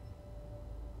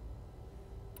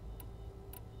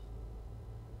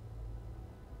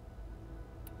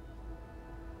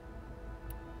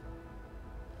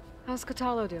 How's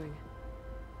Catalo doing?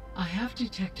 I have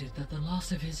detected that the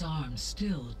loss of his arm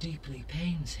still deeply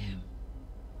pains him.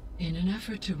 In an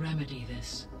effort to remedy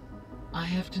this, I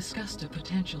have discussed a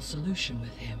potential solution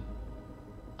with him.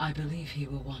 I believe he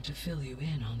will want to fill you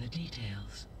in on the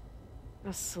details.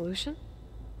 A solution?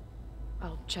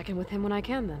 I'll check in with him when I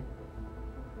can, then.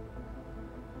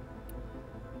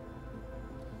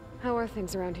 How are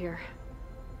things around here?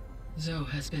 Zoe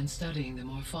has been studying the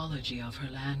morphology of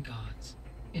her land gods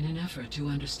in an effort to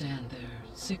understand their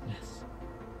sickness.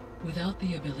 Without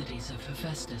the abilities of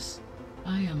Hephaestus,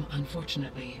 I am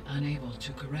unfortunately unable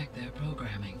to correct their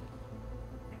programming.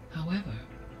 However,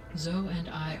 Zoe and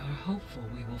I are hopeful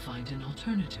we will find an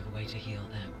alternative way to heal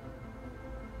them.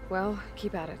 Well,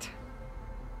 keep at it.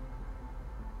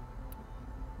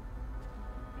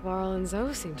 Varl and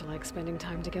Zoe seem to like spending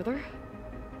time together.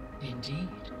 Indeed.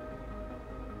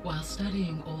 While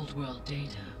studying Old World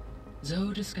data,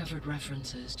 Zoe discovered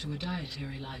references to a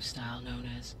dietary lifestyle known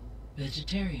as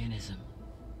vegetarianism.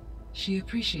 She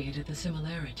appreciated the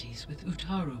similarities with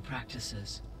Utaru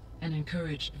practices and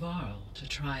encouraged Varl to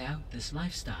try out this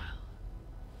lifestyle.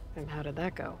 And how did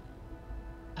that go?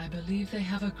 I believe they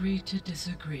have agreed to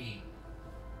disagree.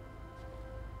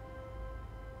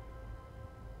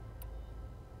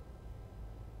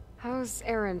 How's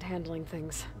Erend handling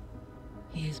things?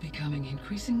 He is becoming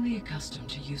increasingly accustomed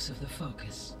to use of the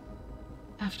focus,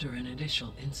 after an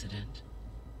initial incident.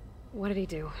 What did he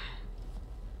do?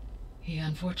 He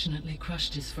unfortunately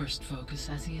crushed his first focus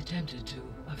as he attempted to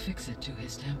affix it to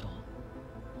his temple.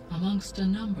 Amongst a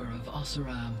number of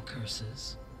Oseram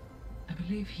curses, I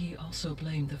believe he also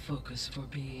blamed the focus for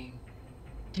being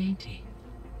dainty.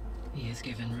 He has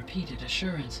given repeated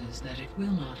assurances that it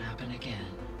will not happen again.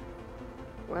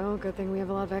 Well, good thing we have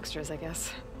a lot of extras, I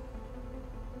guess.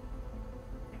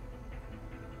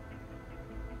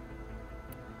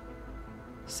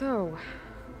 So,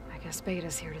 I guess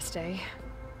Beta's here to stay.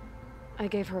 I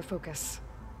gave her a focus.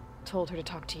 Told her to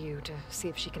talk to you to see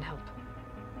if she can help.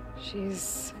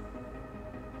 She's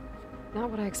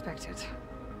not what I expected.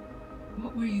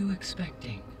 What were you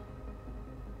expecting?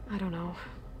 I don't know.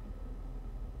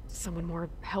 Someone more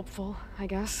helpful, I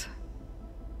guess.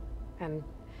 And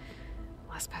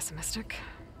less pessimistic.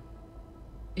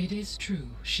 It is true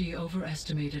she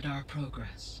overestimated our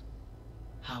progress.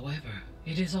 However,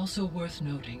 it is also worth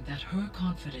noting that her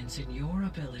confidence in your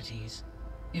abilities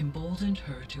emboldened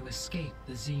her to escape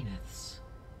the Zeniths.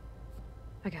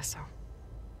 I guess so.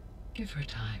 Give her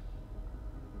time.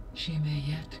 She may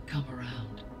yet come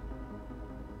around.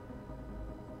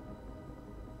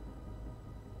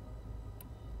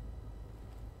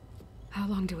 How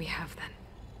long do we have then?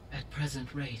 At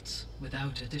present rates,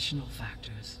 without additional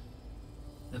factors,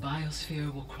 The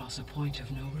biosphere will cross a point of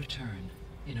no return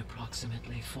in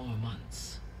approximately 4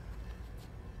 months.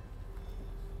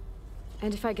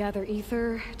 And if I gather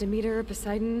Ether, Demeter,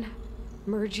 Poseidon,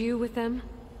 merge you with them?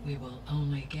 We will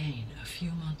only gain a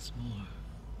few months more.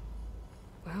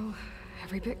 Well,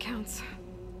 every bit counts.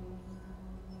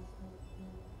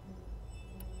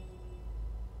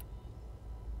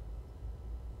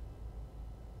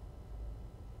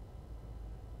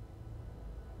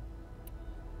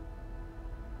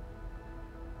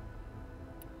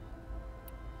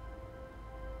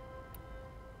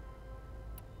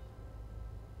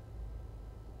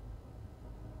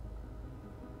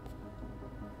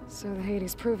 So the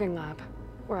Hades Proving Lab,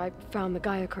 where I found the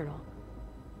Gaia kernel.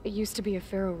 It used to be a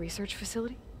Pharaoh research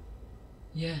facility?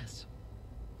 Yes.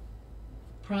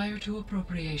 Prior to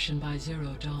appropriation by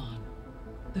Zero Dawn,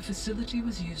 the facility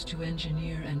was used to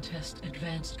engineer and test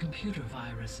advanced computer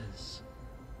viruses.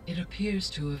 It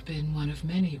appears to have been one of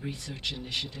many research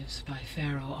initiatives by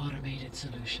Pharaoh Automated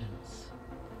Solutions.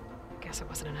 Guess it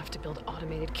wasn't enough to build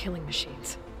automated killing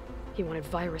machines. He wanted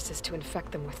viruses to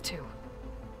infect them with too.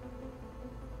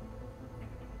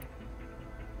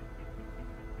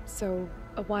 So,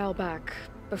 a while back,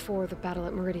 before the battle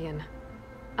at Meridian,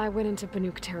 I went into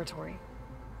Banuk territory.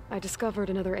 I discovered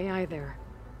another AI there,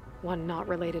 one not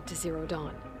related to Zero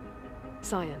Dawn.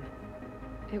 Cyan.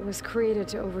 It was created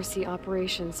to oversee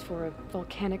operations for a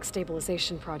volcanic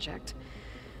stabilization project,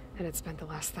 and it spent the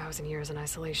last 1,000 years in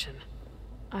isolation.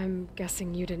 I'm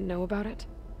guessing you didn't know about it?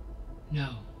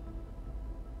 No.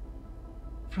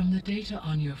 From the data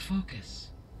on your focus,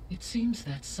 it seems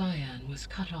that Cyan was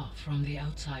cut off from the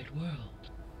outside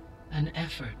world, an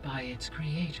effort by its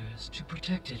creators to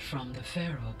protect it from the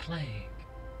Pharaoh Plague.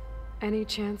 Any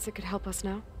chance it could help us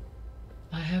now?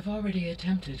 I have already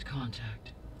attempted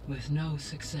contact, with no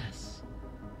success.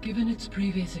 Given its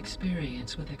previous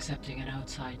experience with accepting an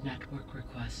outside network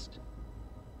request,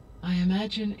 I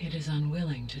imagine it is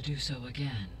unwilling to do so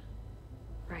again.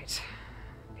 Right.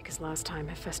 Because last time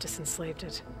Hephaestus enslaved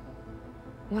it.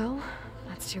 Well,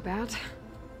 that's too bad.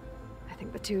 I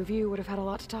think the two of you would have had a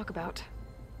lot to talk about.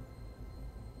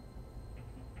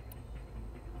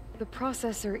 The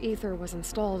processor Ether was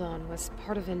installed on was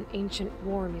part of an ancient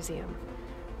war museum.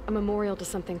 A memorial to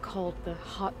something called the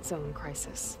Hot Zone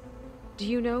Crisis. Do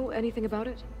you know anything about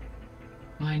it?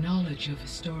 My knowledge of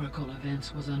historical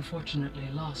events was unfortunately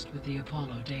lost with the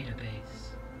Apollo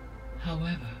database.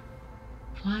 However,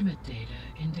 climate data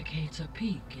indicates a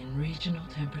peak in regional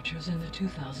temperatures in the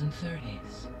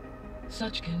 2030s.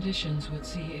 Such conditions would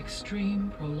see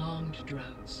extreme, prolonged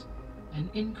droughts,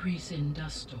 an increase in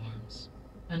dust storms,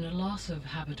 and a loss of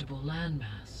habitable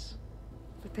landmass.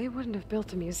 But they wouldn't have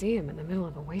built a museum in the middle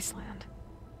of a wasteland.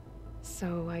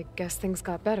 So I guess things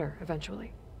got better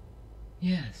eventually.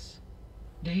 Yes.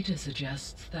 Data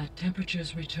suggests that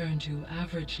temperatures return to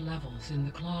average levels in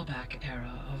the clawback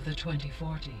era of the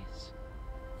 2040s.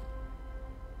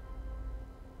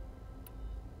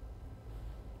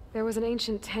 There was an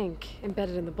ancient tank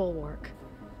embedded in the bulwark,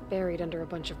 buried under a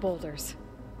bunch of boulders.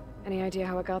 Any idea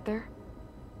how it got there?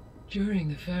 During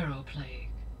the Pharaoh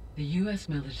Plague, the US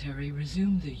military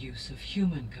resumed the use of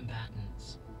human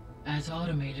combatants, as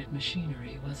automated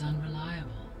machinery was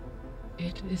unreliable.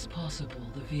 It is possible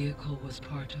the vehicle was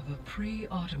part of a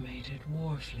pre-automated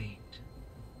war fleet.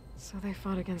 So they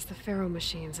fought against the Pharaoh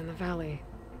machines in the valley,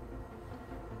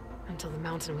 until the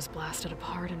mountain was blasted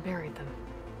apart and buried them.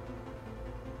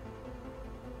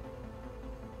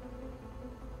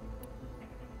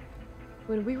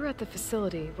 When we were at the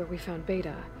facility where we found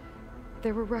Beta,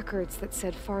 there were records that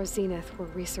said Far Zenith were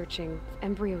researching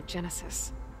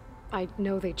embryogenesis. I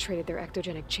know they traded their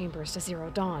ectogenic chambers to Zero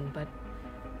Dawn, but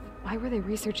why were they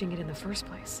researching it in the first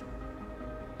place?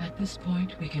 At this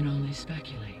point, we can only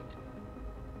speculate.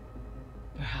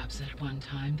 Perhaps at one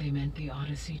time they meant the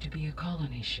Odyssey to be a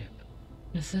colony ship,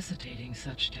 necessitating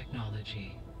such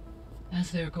technology.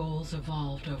 As their goals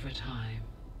evolved over time,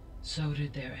 so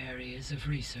did their areas of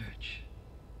research.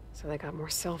 So they got more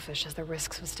selfish as the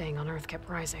risks of staying on Earth kept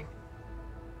rising.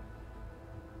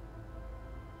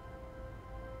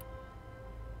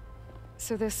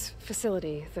 So this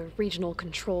facility, the Regional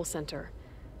Control Center,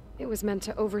 it was meant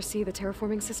to oversee the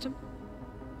terraforming system?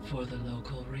 For the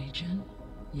local region,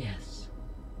 yes.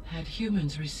 Had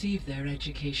humans received their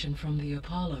education from the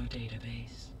Apollo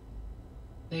database,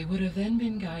 they would have then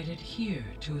been guided here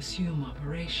to assume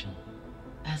operation.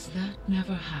 As that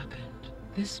never happened,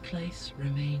 this place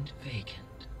remained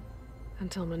vacant.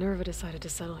 Until Minerva decided to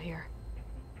settle here.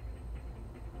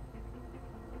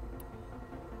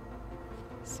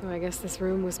 So I guess this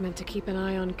room was meant to keep an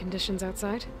eye on conditions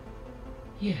outside?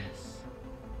 Yes.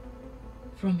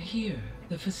 From here,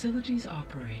 the facility's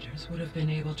operators would have been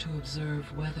able to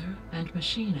observe weather and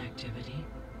machine activity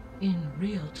in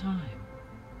real time.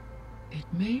 It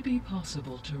may be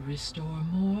possible to restore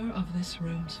more of this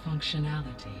room's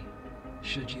functionality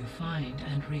should you find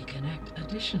and reconnect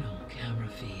additional camera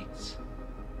feeds.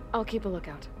 I'll keep a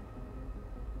lookout.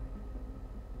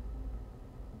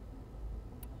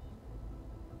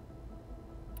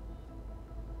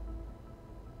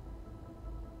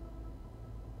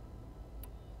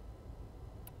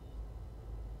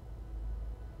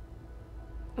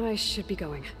 I should be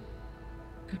going.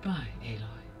 Goodbye, Aloy.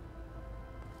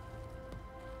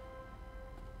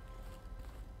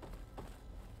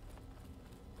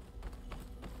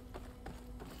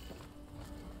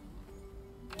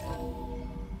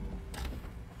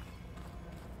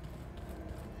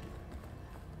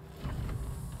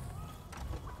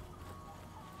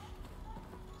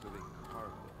 So they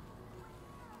carved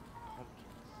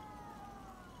pumpkins.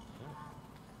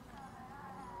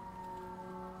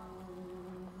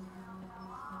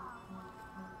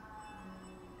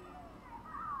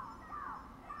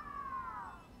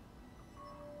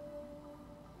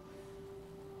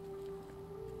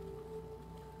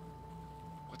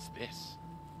 What's this?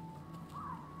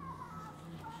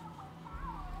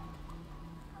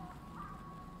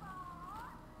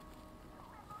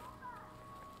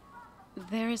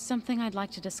 There is something I'd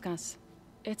like to discuss.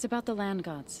 It's about the land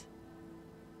gods.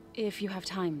 If you have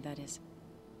time, that is.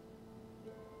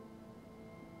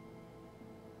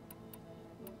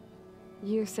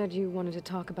 You said you wanted to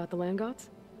talk about the land gods?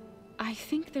 I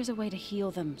think there's a way to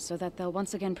heal them so that they'll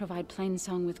once again provide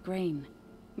Plainsong with grain.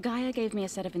 Gaia gave me a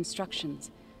set of instructions.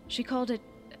 She called it,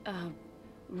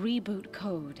 reboot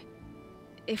code.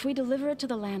 If we deliver it to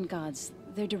the land gods,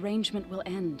 their derangement will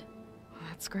end.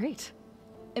 That's great.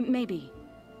 Maybe.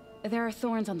 There are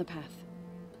thorns on the path.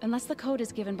 Unless the code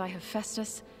is given by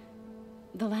Hephaestus,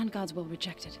 the land gods will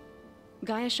reject it.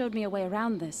 Gaia showed me a way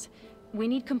around this. We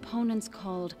need components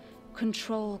called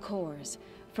control cores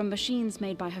from machines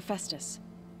made by Hephaestus.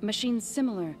 Machines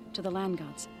similar to the land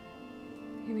gods.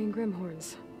 You mean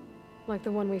Grimhorns? Like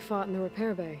the one we fought in the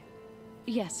repair bay?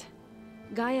 Yes.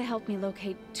 Gaia helped me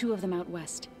locate 2 of them out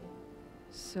west.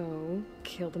 So,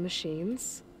 kill the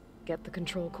machines, get the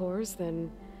control cores,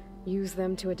 then use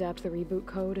them to adapt the reboot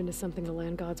code into something the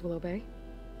land gods will obey?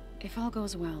 If all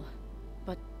goes well.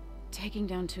 But taking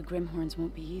down 2 Grimhorns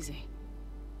won't be easy.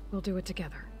 We'll do it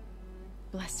together.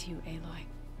 Bless you, Aloy.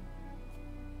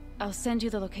 I'll send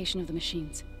you the location of the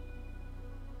machines.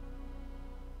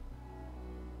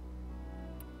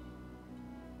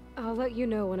 I'll let you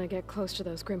know when I get close to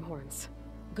those Grimhorns.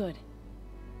 Good.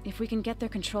 If we can get their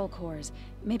control cores,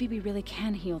 maybe we really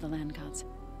can heal the land gods.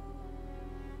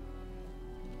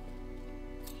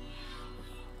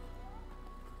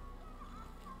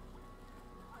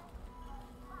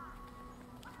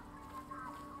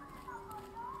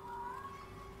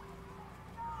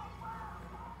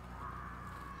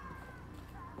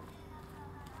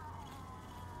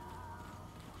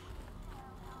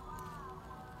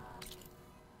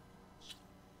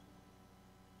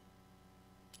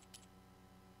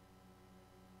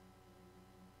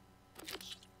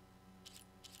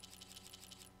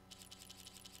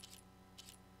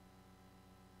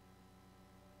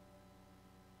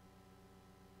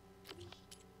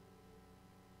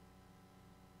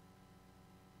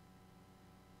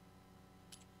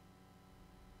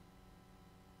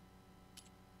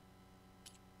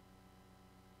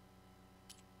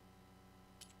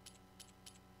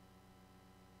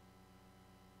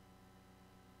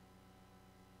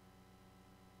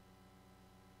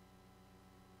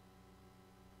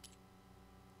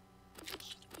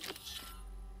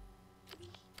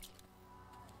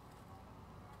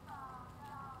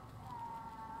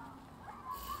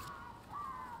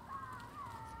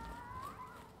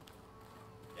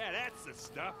 Yeah, that's the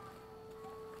stuff.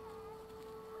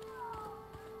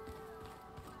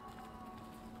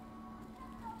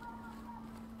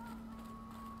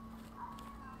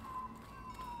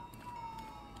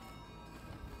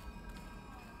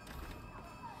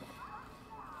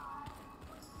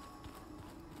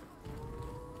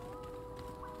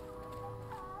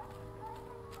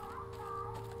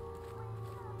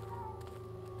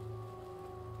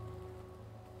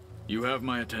 You have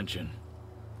my attention.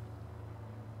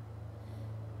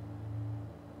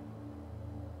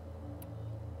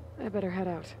 I better head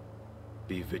out.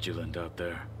 Be vigilant out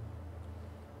there.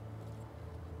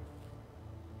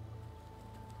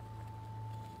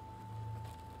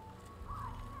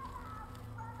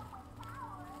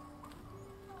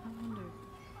 I wonder...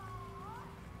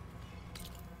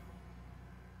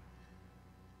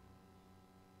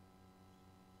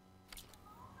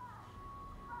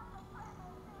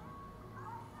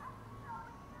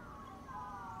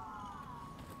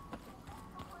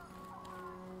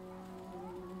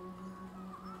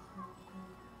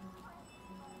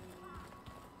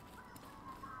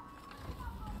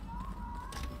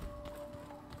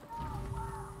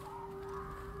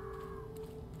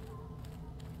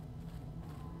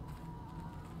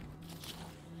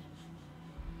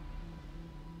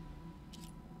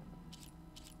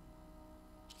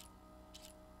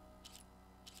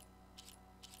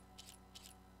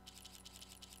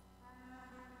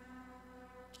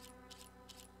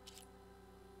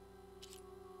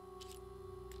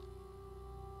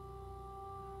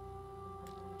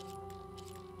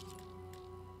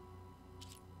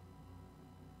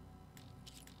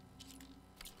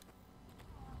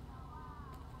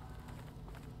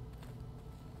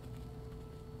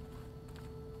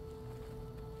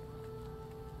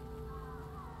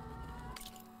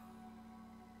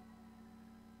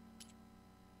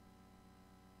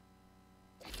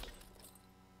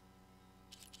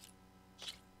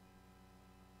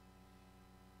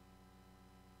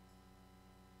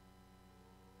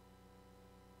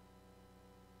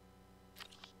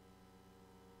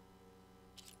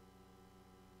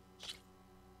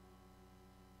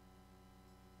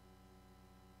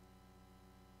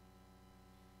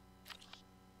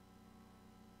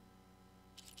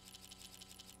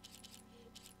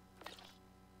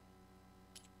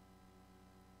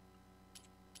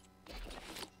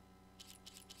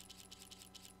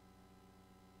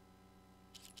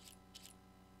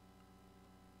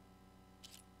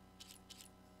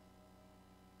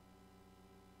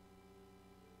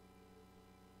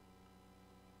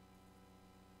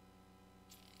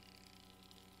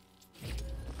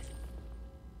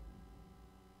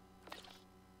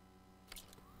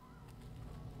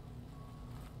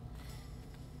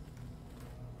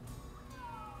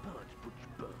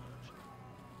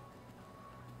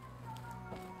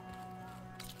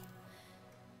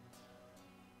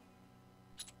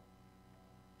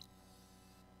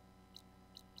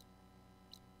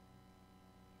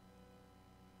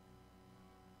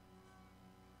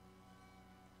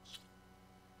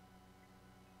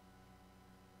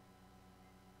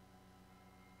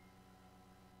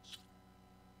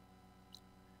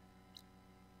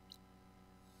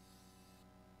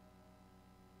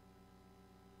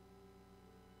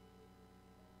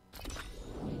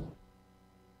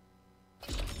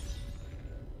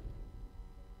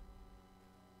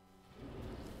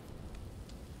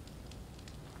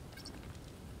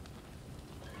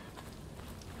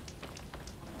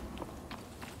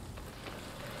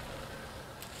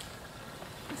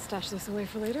 stash this away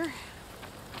for later.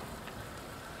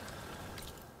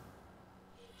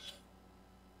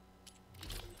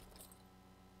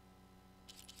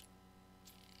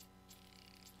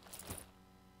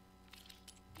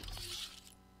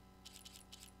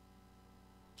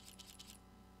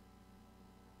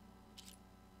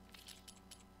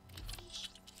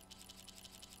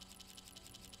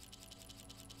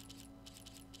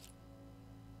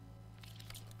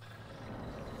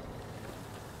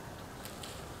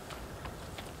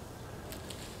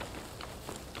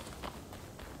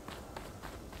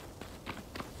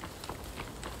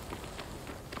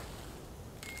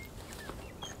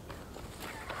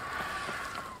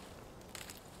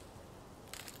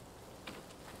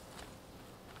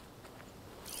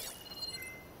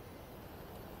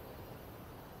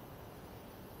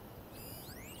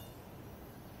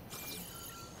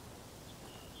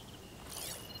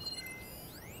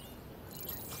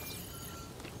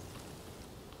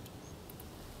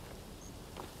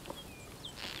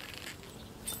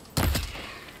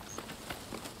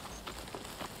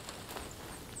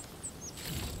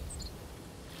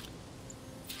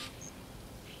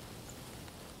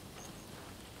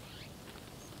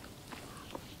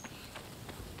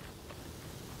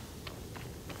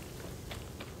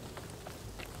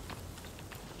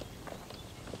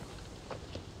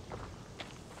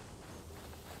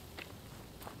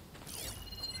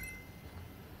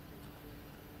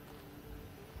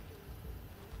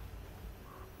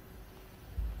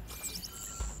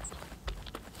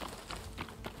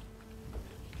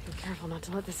 Careful not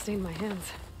to let this stain my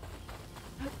hands.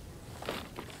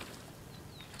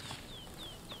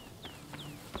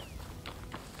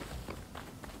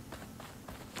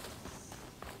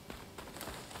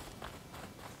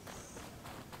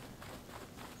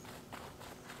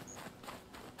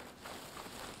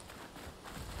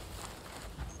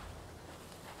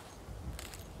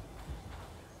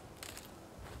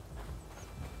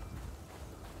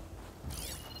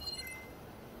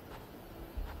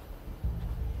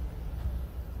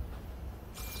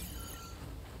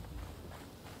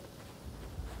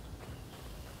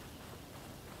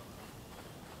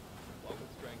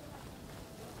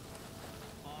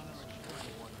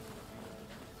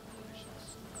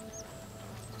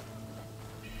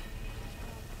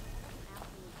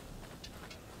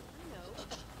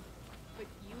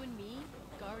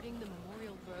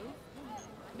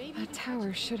 That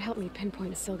tower should help me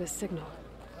pinpoint Silga's signal.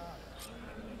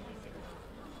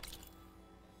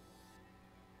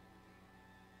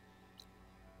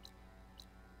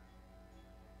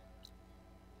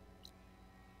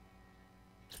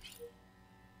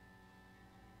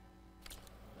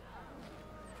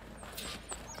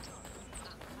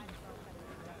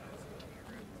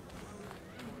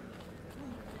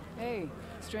 Hey,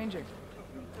 stranger.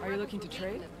 Are you looking to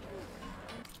trade?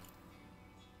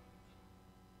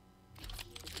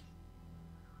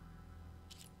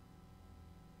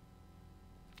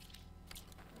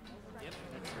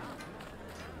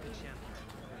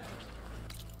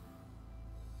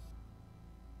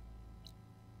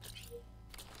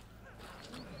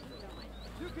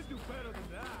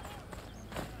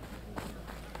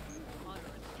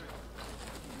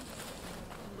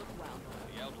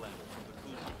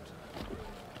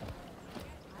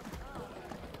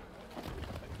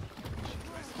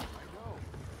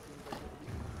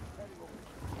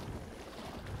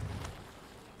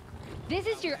 This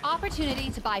is your opportunity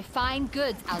to buy fine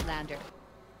goods, Outlander.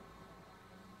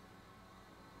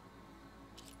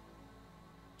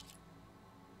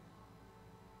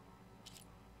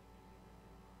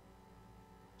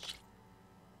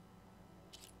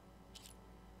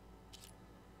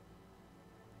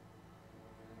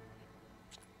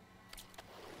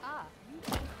 Ah,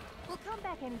 we'll come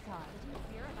back anytime. Did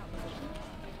you hear about the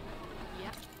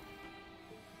Yep.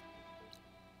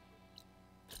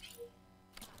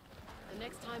 The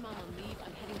next time I'm on leave,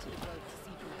 I'm heading to the road to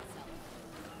see for myself.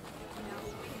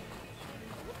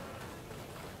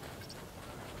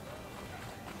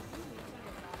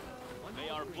 May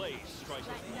our blaze strike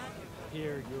with you.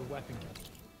 Here, your weapon.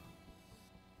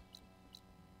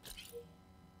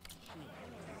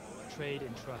 Trade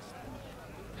and trust.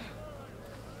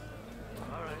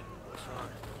 All right, what's wrong?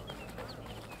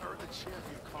 I heard the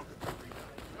champion conquered the arena.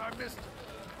 I missed it.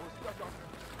 I was stuck on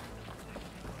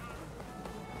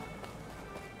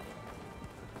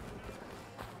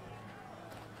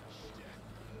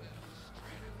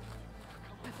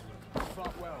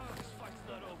Fought well. This fight's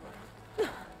not over.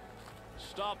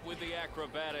 Stop with the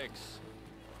acrobatics.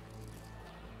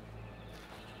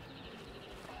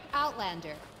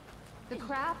 Outlander, the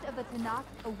craft of the Tanakh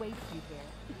awaits you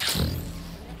here.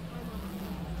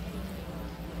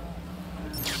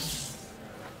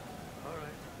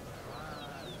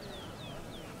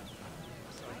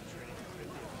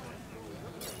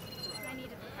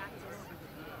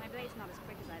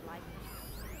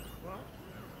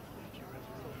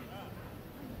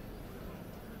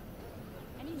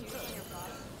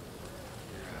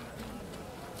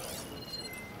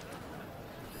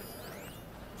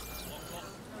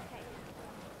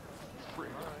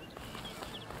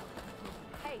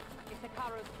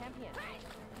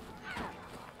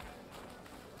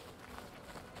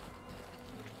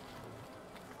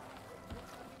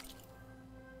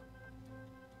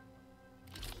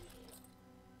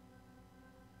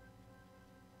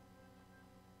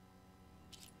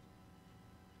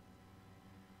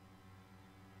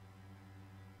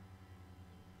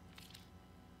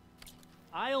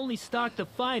 I only stock the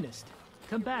finest.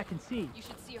 Come back and see. You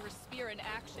should see her spear in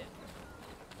action.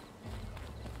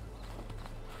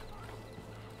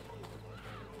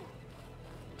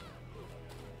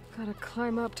 Gotta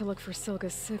climb up to look for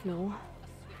Silga's signal.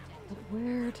 But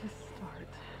where to start?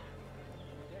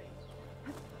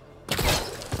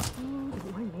 Oh,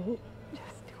 don't mind me.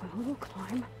 Just doing a little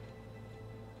climb.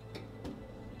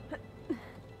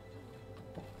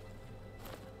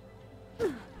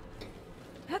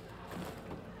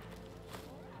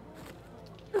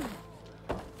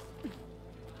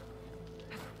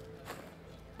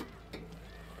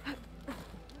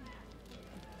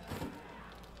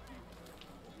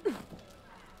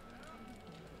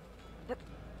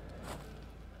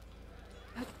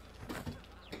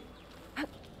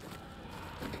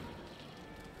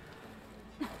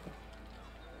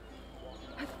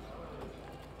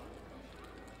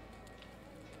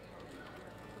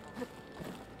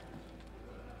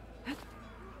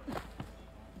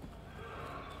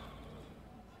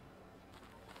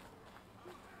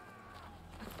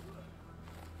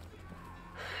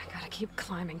 Keep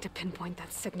climbing to pinpoint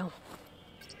that signal.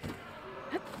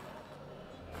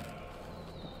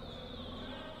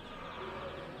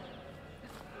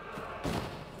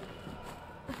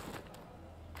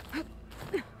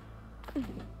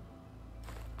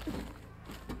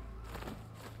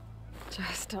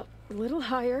 Just a little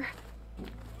higher.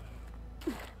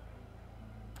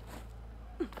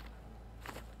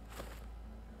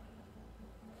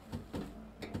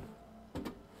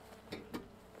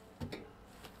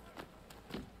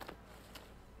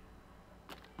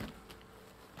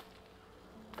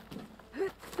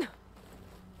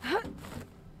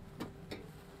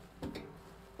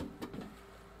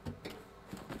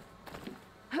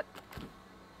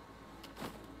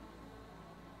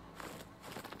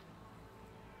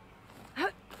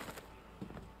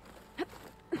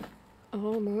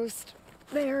 Almost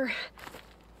there.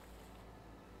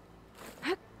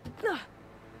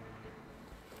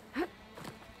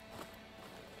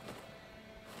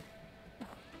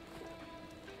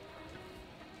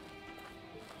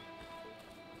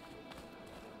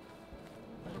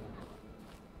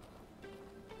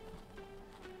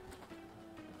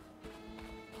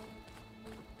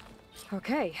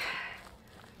 Okay.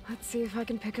 Let's see if I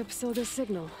can pick up Silga's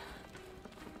signal.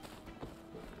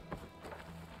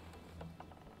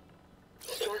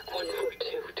 Stork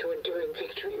 142 to Enduring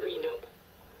Victory, Reno.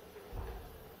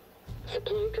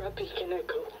 Supply drop beacon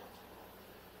echo.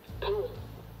 Paul,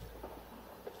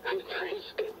 I'm trying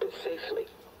to get this safely.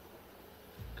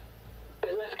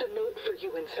 I left a note for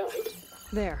you inside.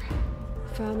 There.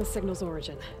 Found the signal's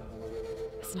origin.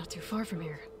 It's not too far from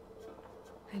here.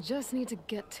 I just need to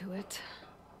get to it.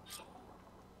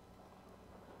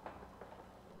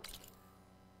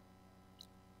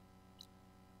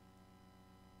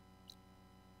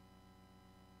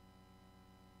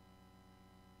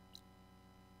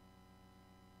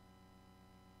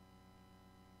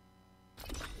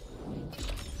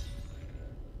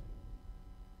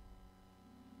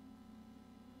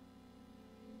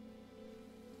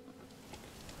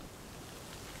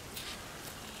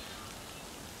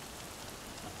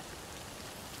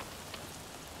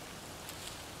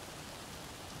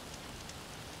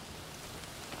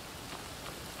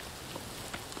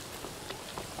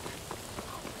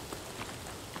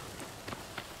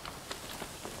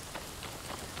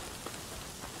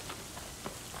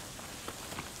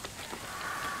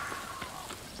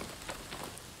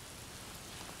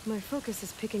 My focus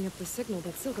is picking up the signal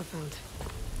that Silga found.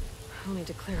 I'll need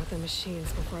to clear out the machines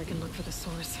before I can look for the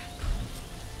source.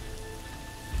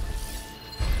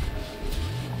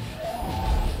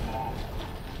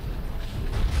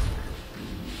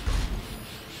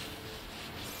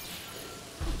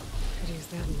 Could use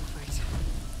that in the fight.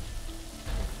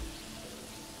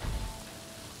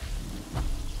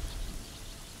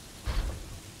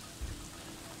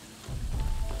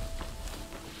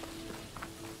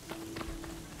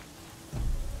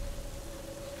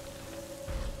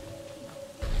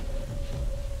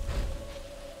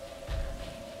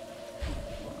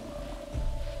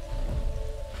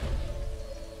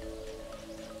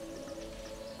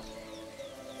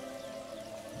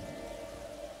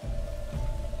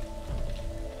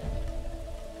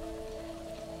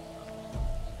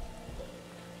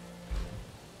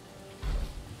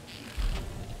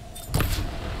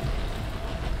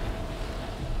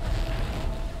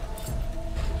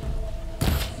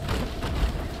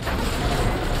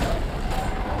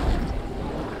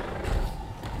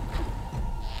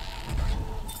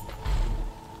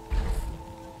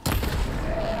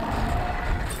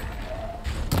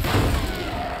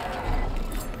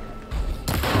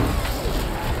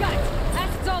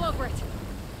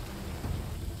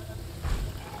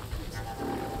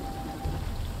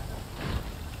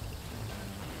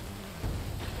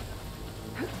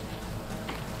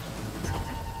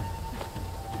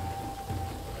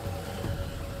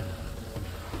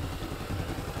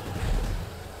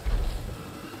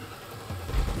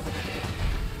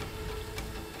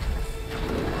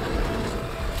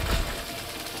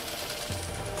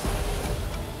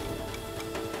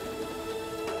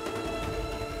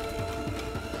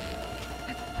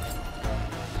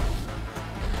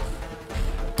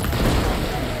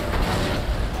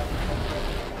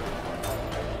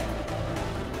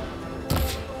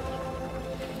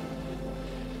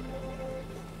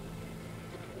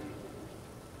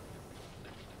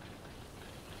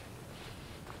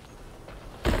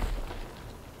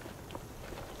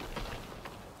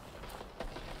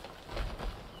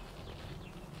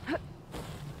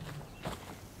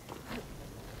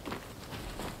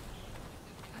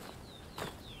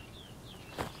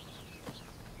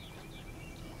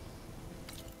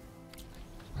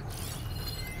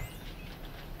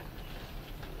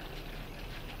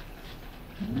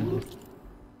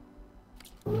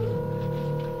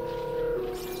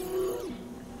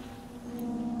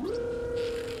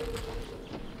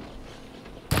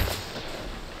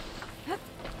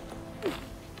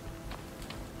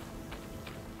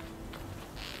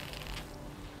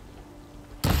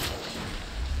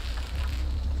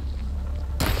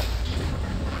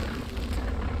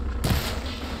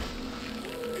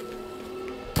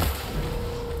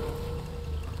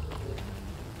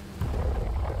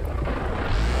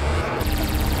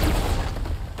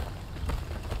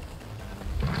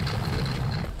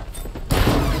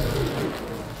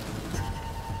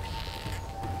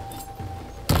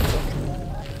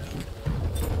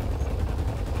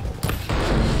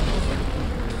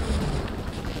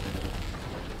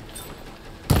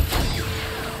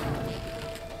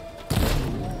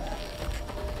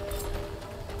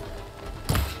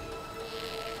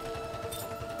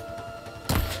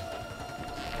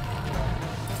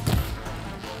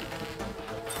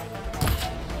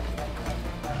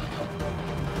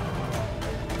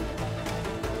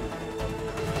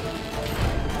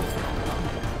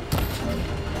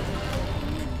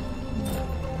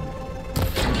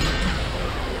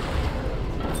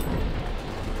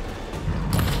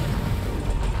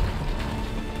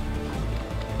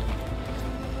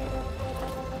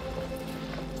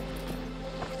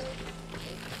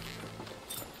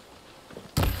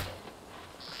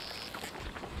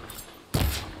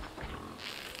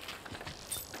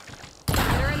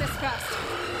 fast.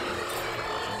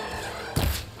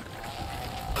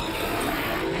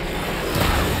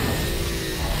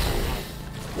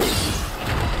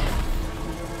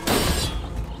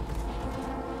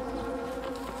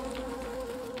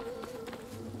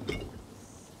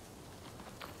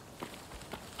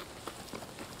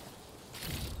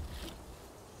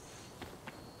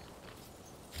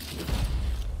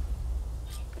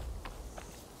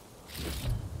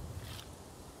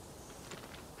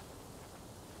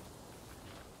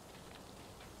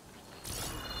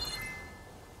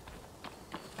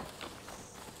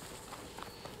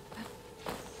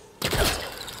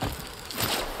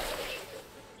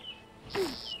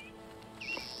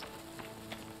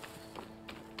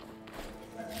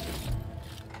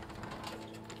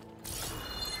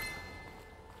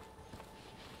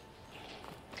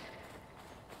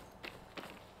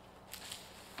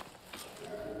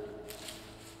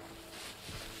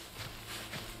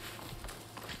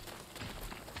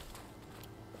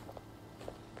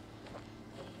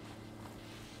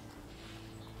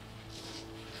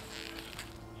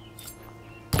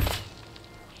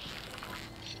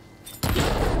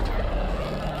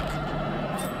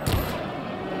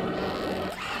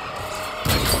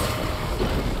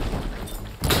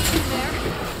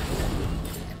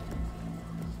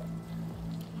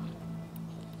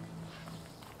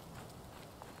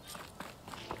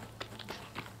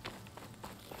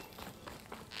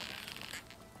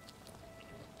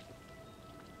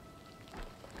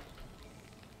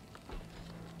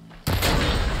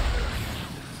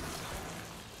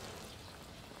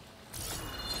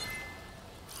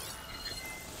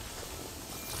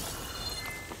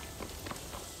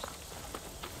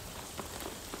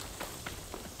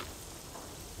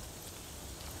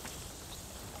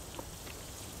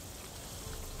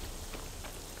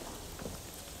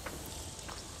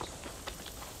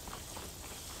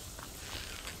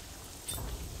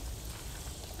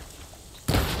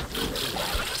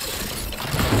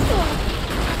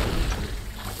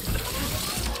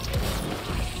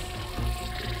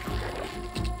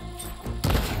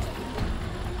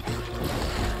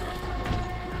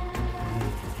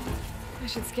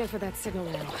 I should scan for that signal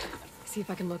now. See if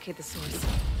I can locate the source.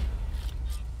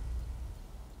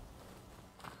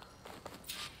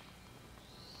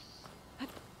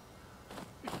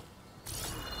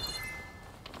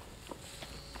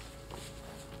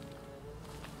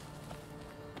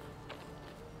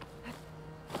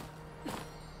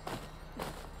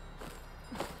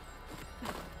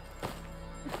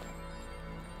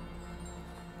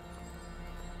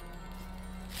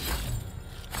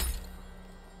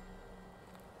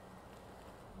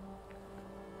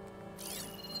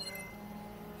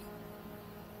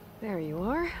 There you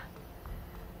are.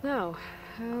 Now,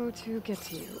 how to get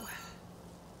to you?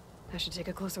 I should take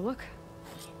a closer look.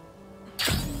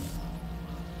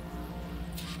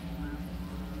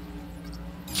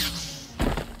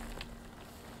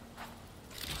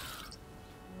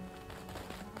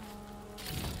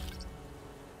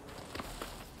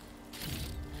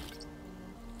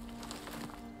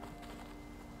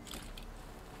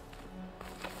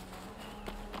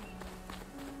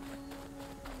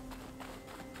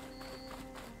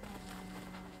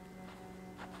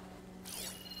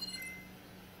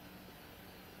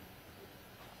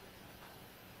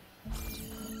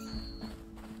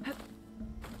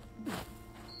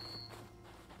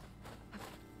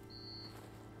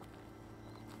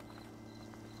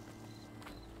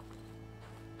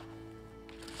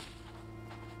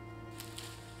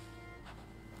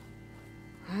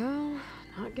 Well,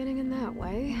 not getting in that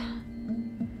way.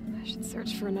 I should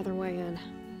search for another way in.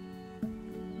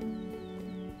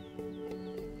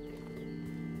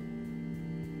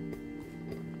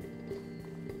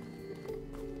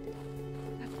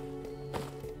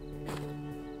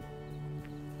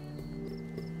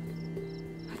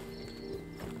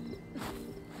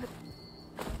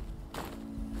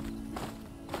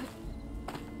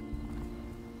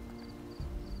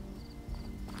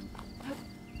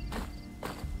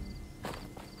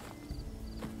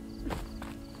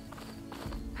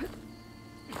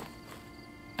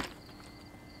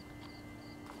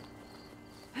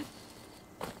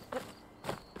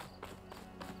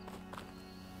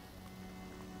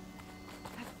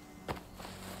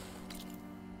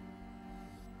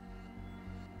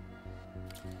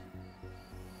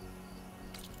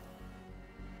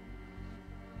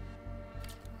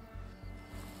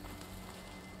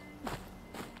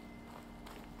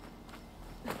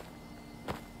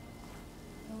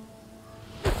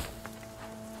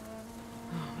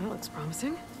 That looks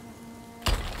promising.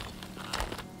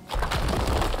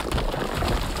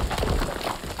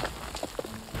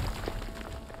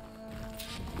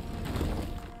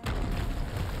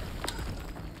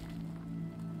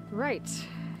 right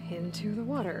into the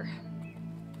water.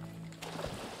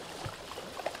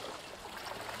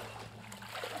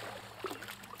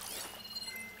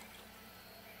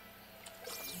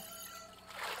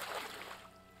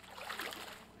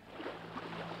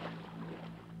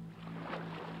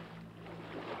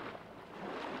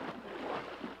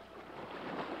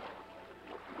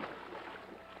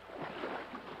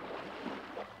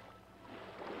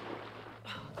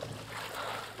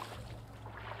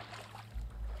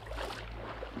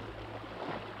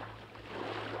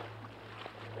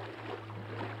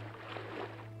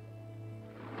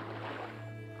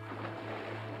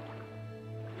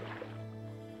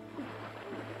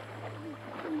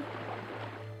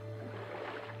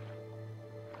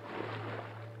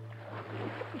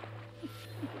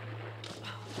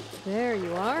 There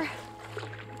you are.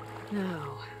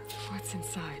 Now, what's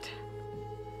inside?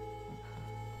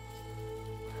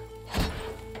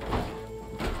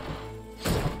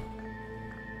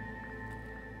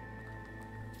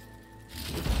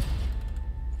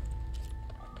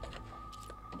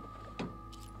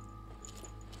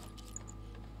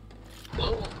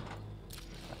 Paul,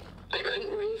 I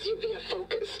couldn't raise you via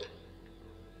focus.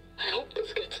 I hope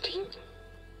this gets to you,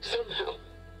 somehow.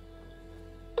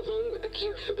 Along with the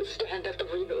gear for the stand at the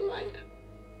Reno line.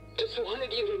 Just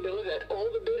wanted you to know that all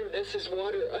the bitterness is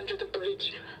water under the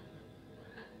bridge.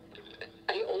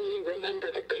 I only remember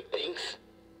the good things,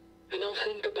 and I'll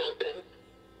think about them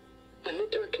when the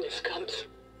darkness comes.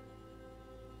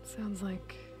 Sounds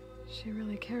like she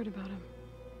really cared about him.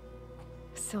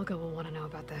 Silga will want to know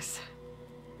about this.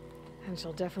 And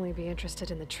she'll definitely be interested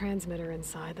in the transmitter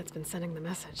inside that's been sending the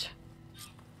message.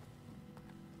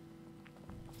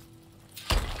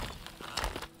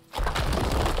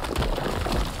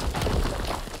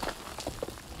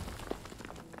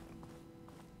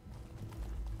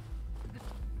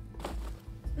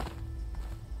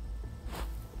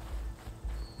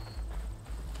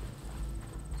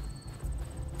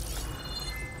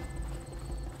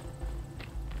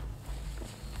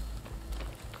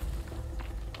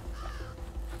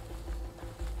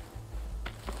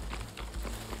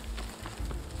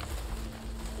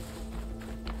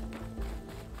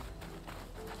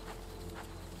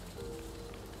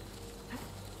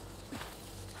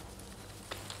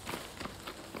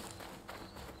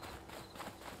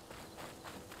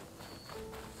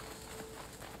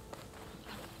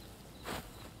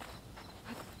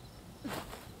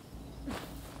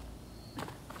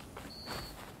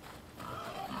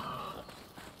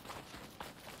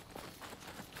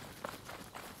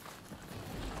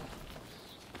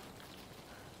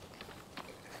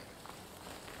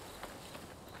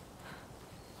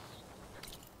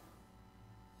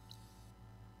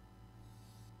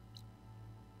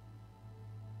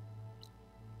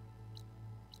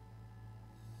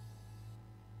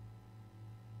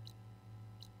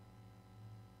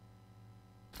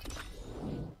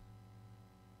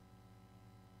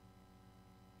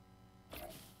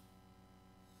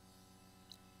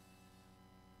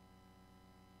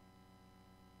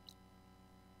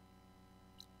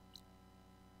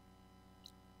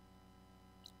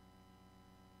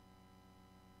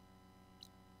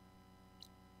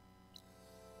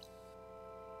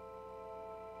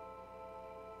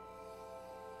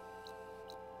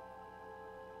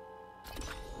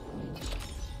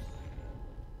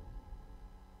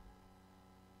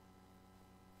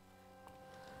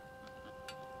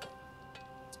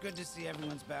 Good to see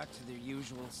everyone's back to their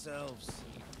usual selves.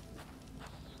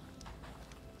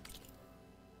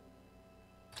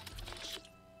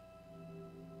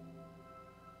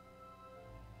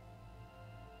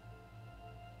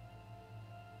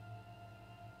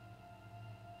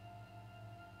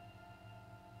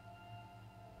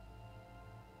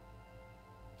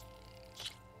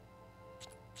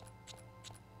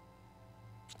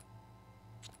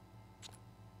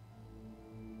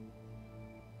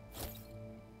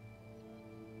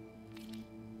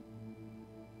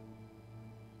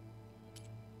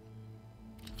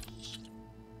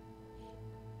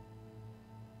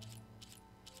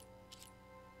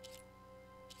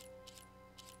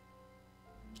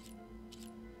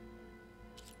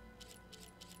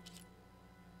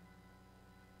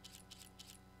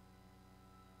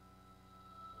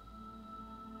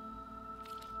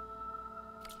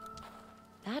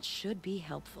 That should be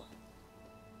helpful.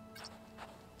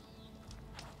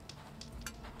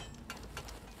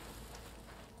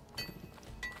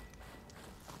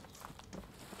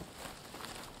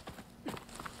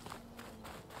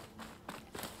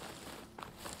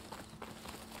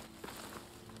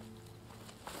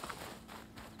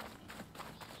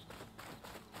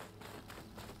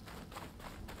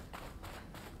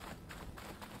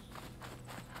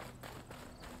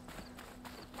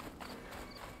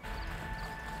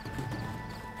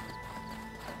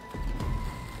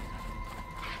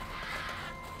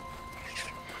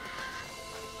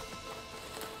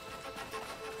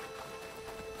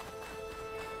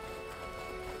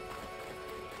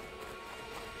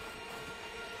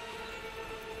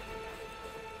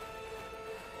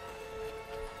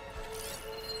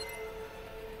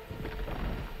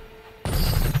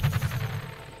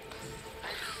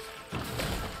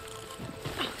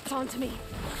 onto me.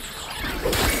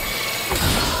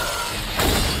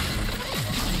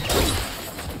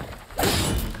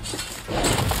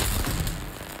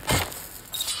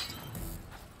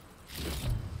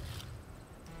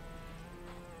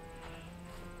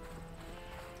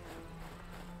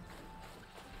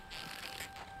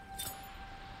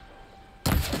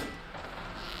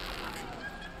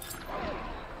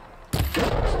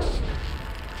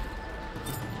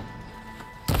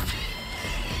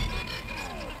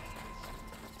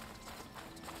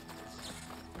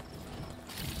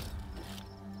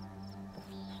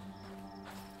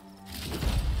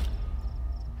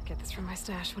 Get this from my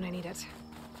stash when I need it.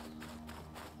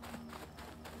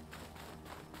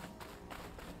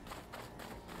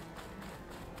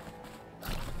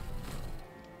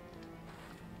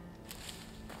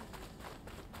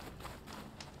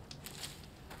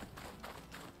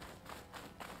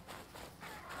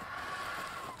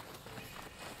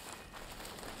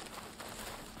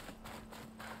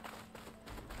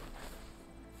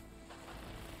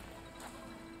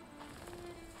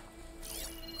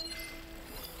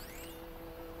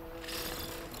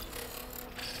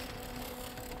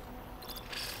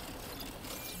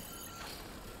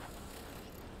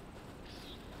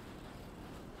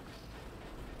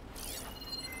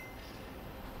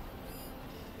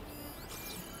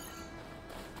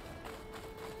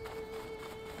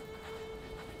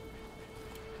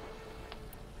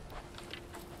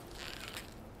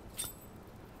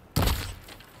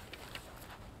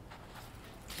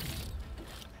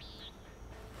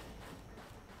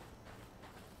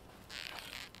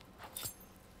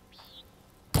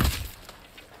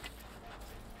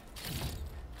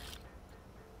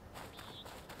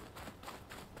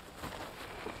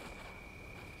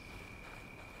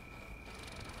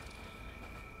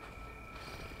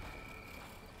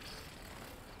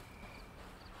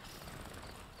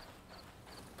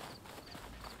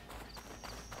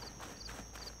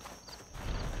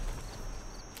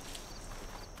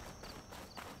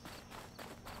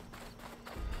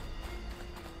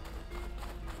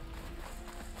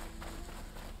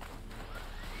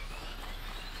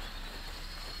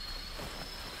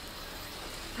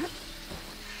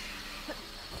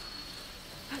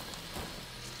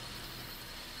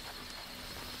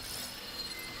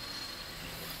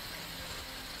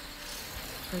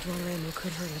 Bridgewater ammo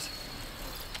could hurt it.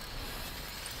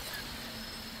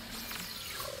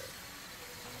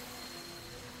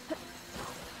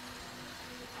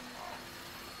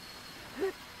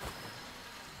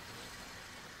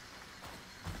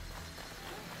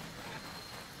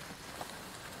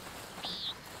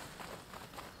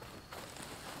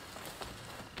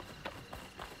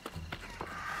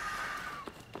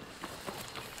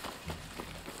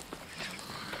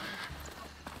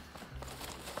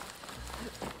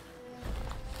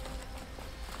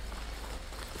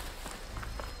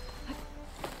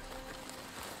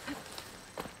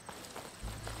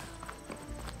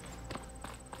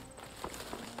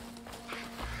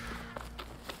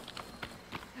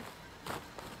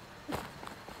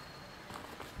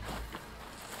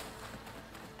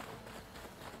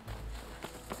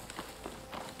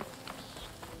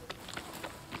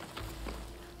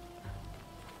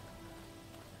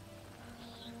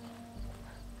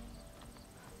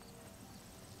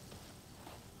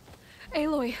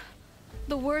 Aloy,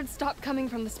 the words stopped coming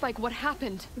from the spike. What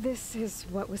happened? This is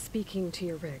what was speaking to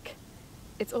your rig.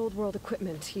 It's old world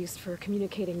equipment used for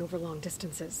communicating over long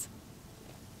distances.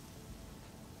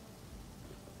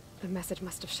 The message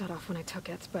must have shut off when I took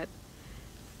it, but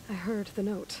I heard the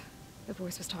note the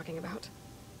voice was talking about.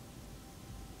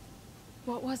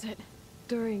 What was it?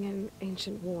 During an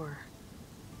ancient war,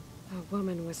 a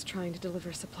woman was trying to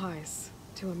deliver supplies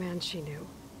to a man she knew.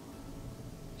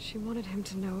 She wanted him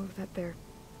to know that their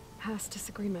past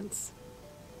disagreements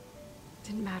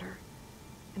didn't matter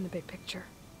in the big picture.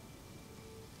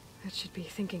 That she'd be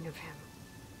thinking of him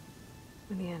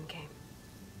when the end came.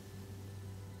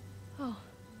 Oh.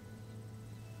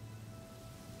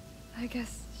 I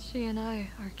guess she and I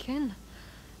are kin,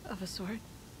 of a sort.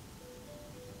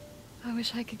 I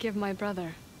wish I could give my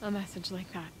brother a message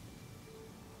like that.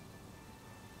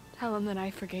 Tell him that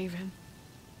I forgave him.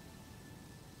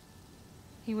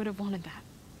 He would have wanted that.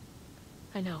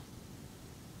 I know.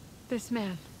 This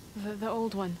man, the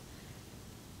old one,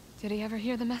 did he ever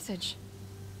hear the message?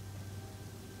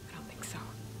 I don't think so.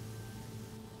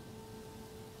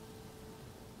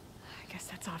 I guess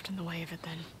that's often the way of it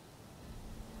then.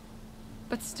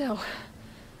 But still,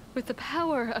 with the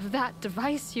power of that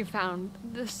device you found,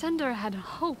 the sender had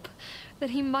hope that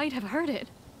he might have heard it.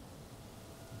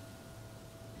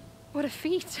 What a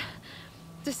feat!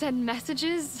 To send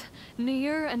messages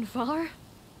near and far.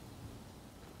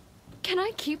 Can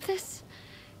I keep this?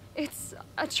 It's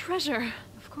a treasure.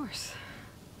 Of course.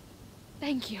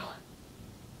 Thank you.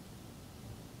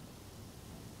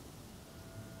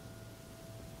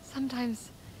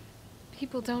 Sometimes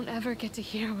people don't ever get to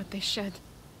hear what they should.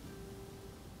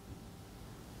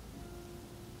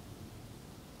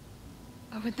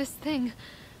 But with this thing,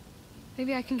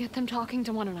 maybe I can get them talking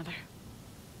to one another.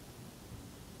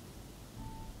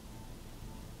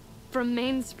 From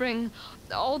Mainspring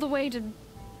all the way to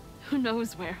who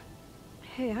knows where.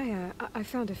 Hey, I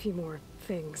found a few more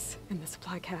things in the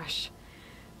supply cache.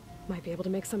 Might be able to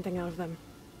make something out of them.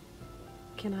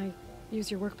 Can I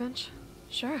use your workbench?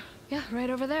 Sure. Yeah, right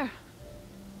over there.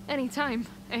 Anytime,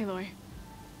 Aloy.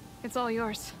 It's all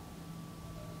yours.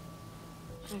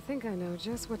 I think I know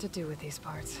just what to do with these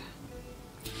parts.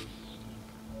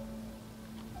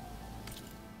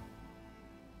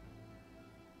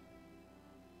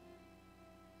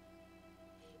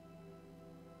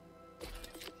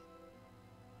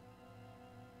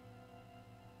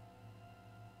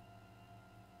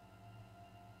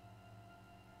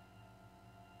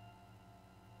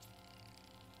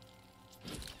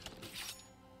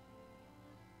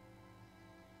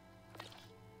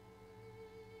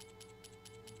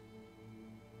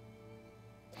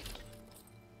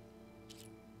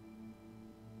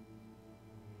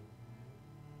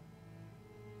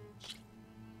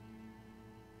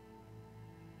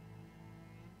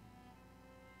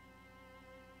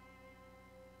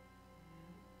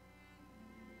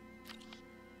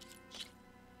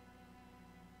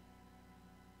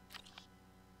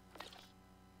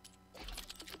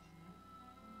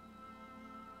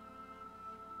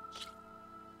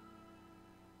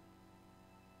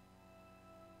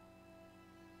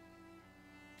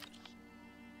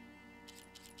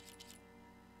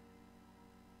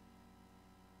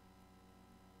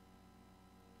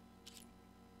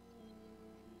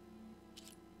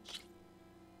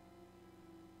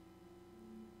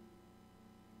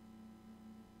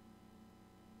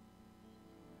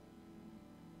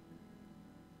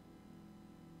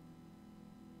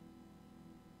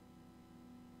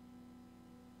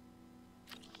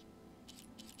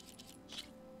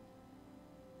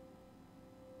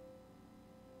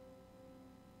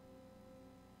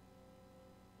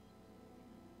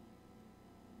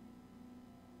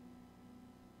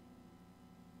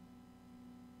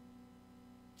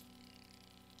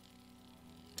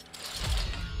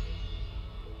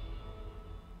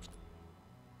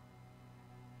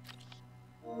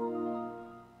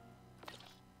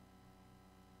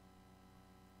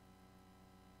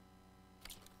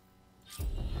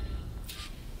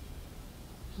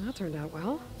 That turned out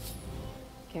well.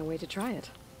 Can't wait to try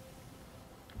it.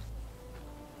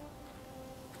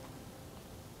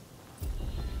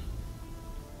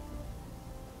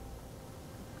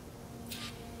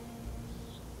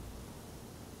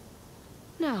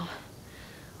 Now,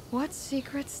 what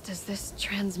secrets does this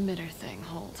transmitter thing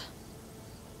hold?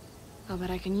 I'll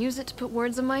bet I can use it to put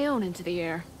words of my own into the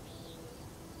air.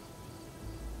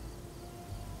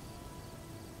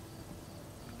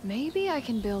 Maybe I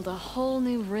can build a whole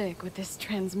new rig with this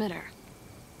transmitter.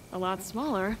 A lot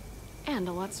smaller, and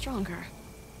a lot stronger.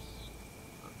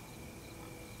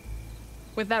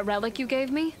 With that relic you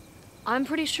gave me, I'm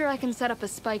pretty sure I can set up a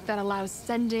spike that allows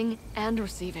sending and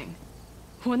receiving.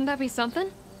 Wouldn't that be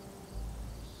something?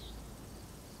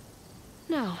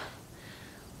 Now,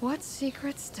 what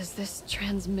secrets does this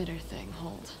transmitter thing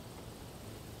hold?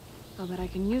 I'll bet I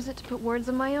can use it to put words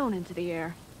of my own into the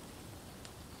air.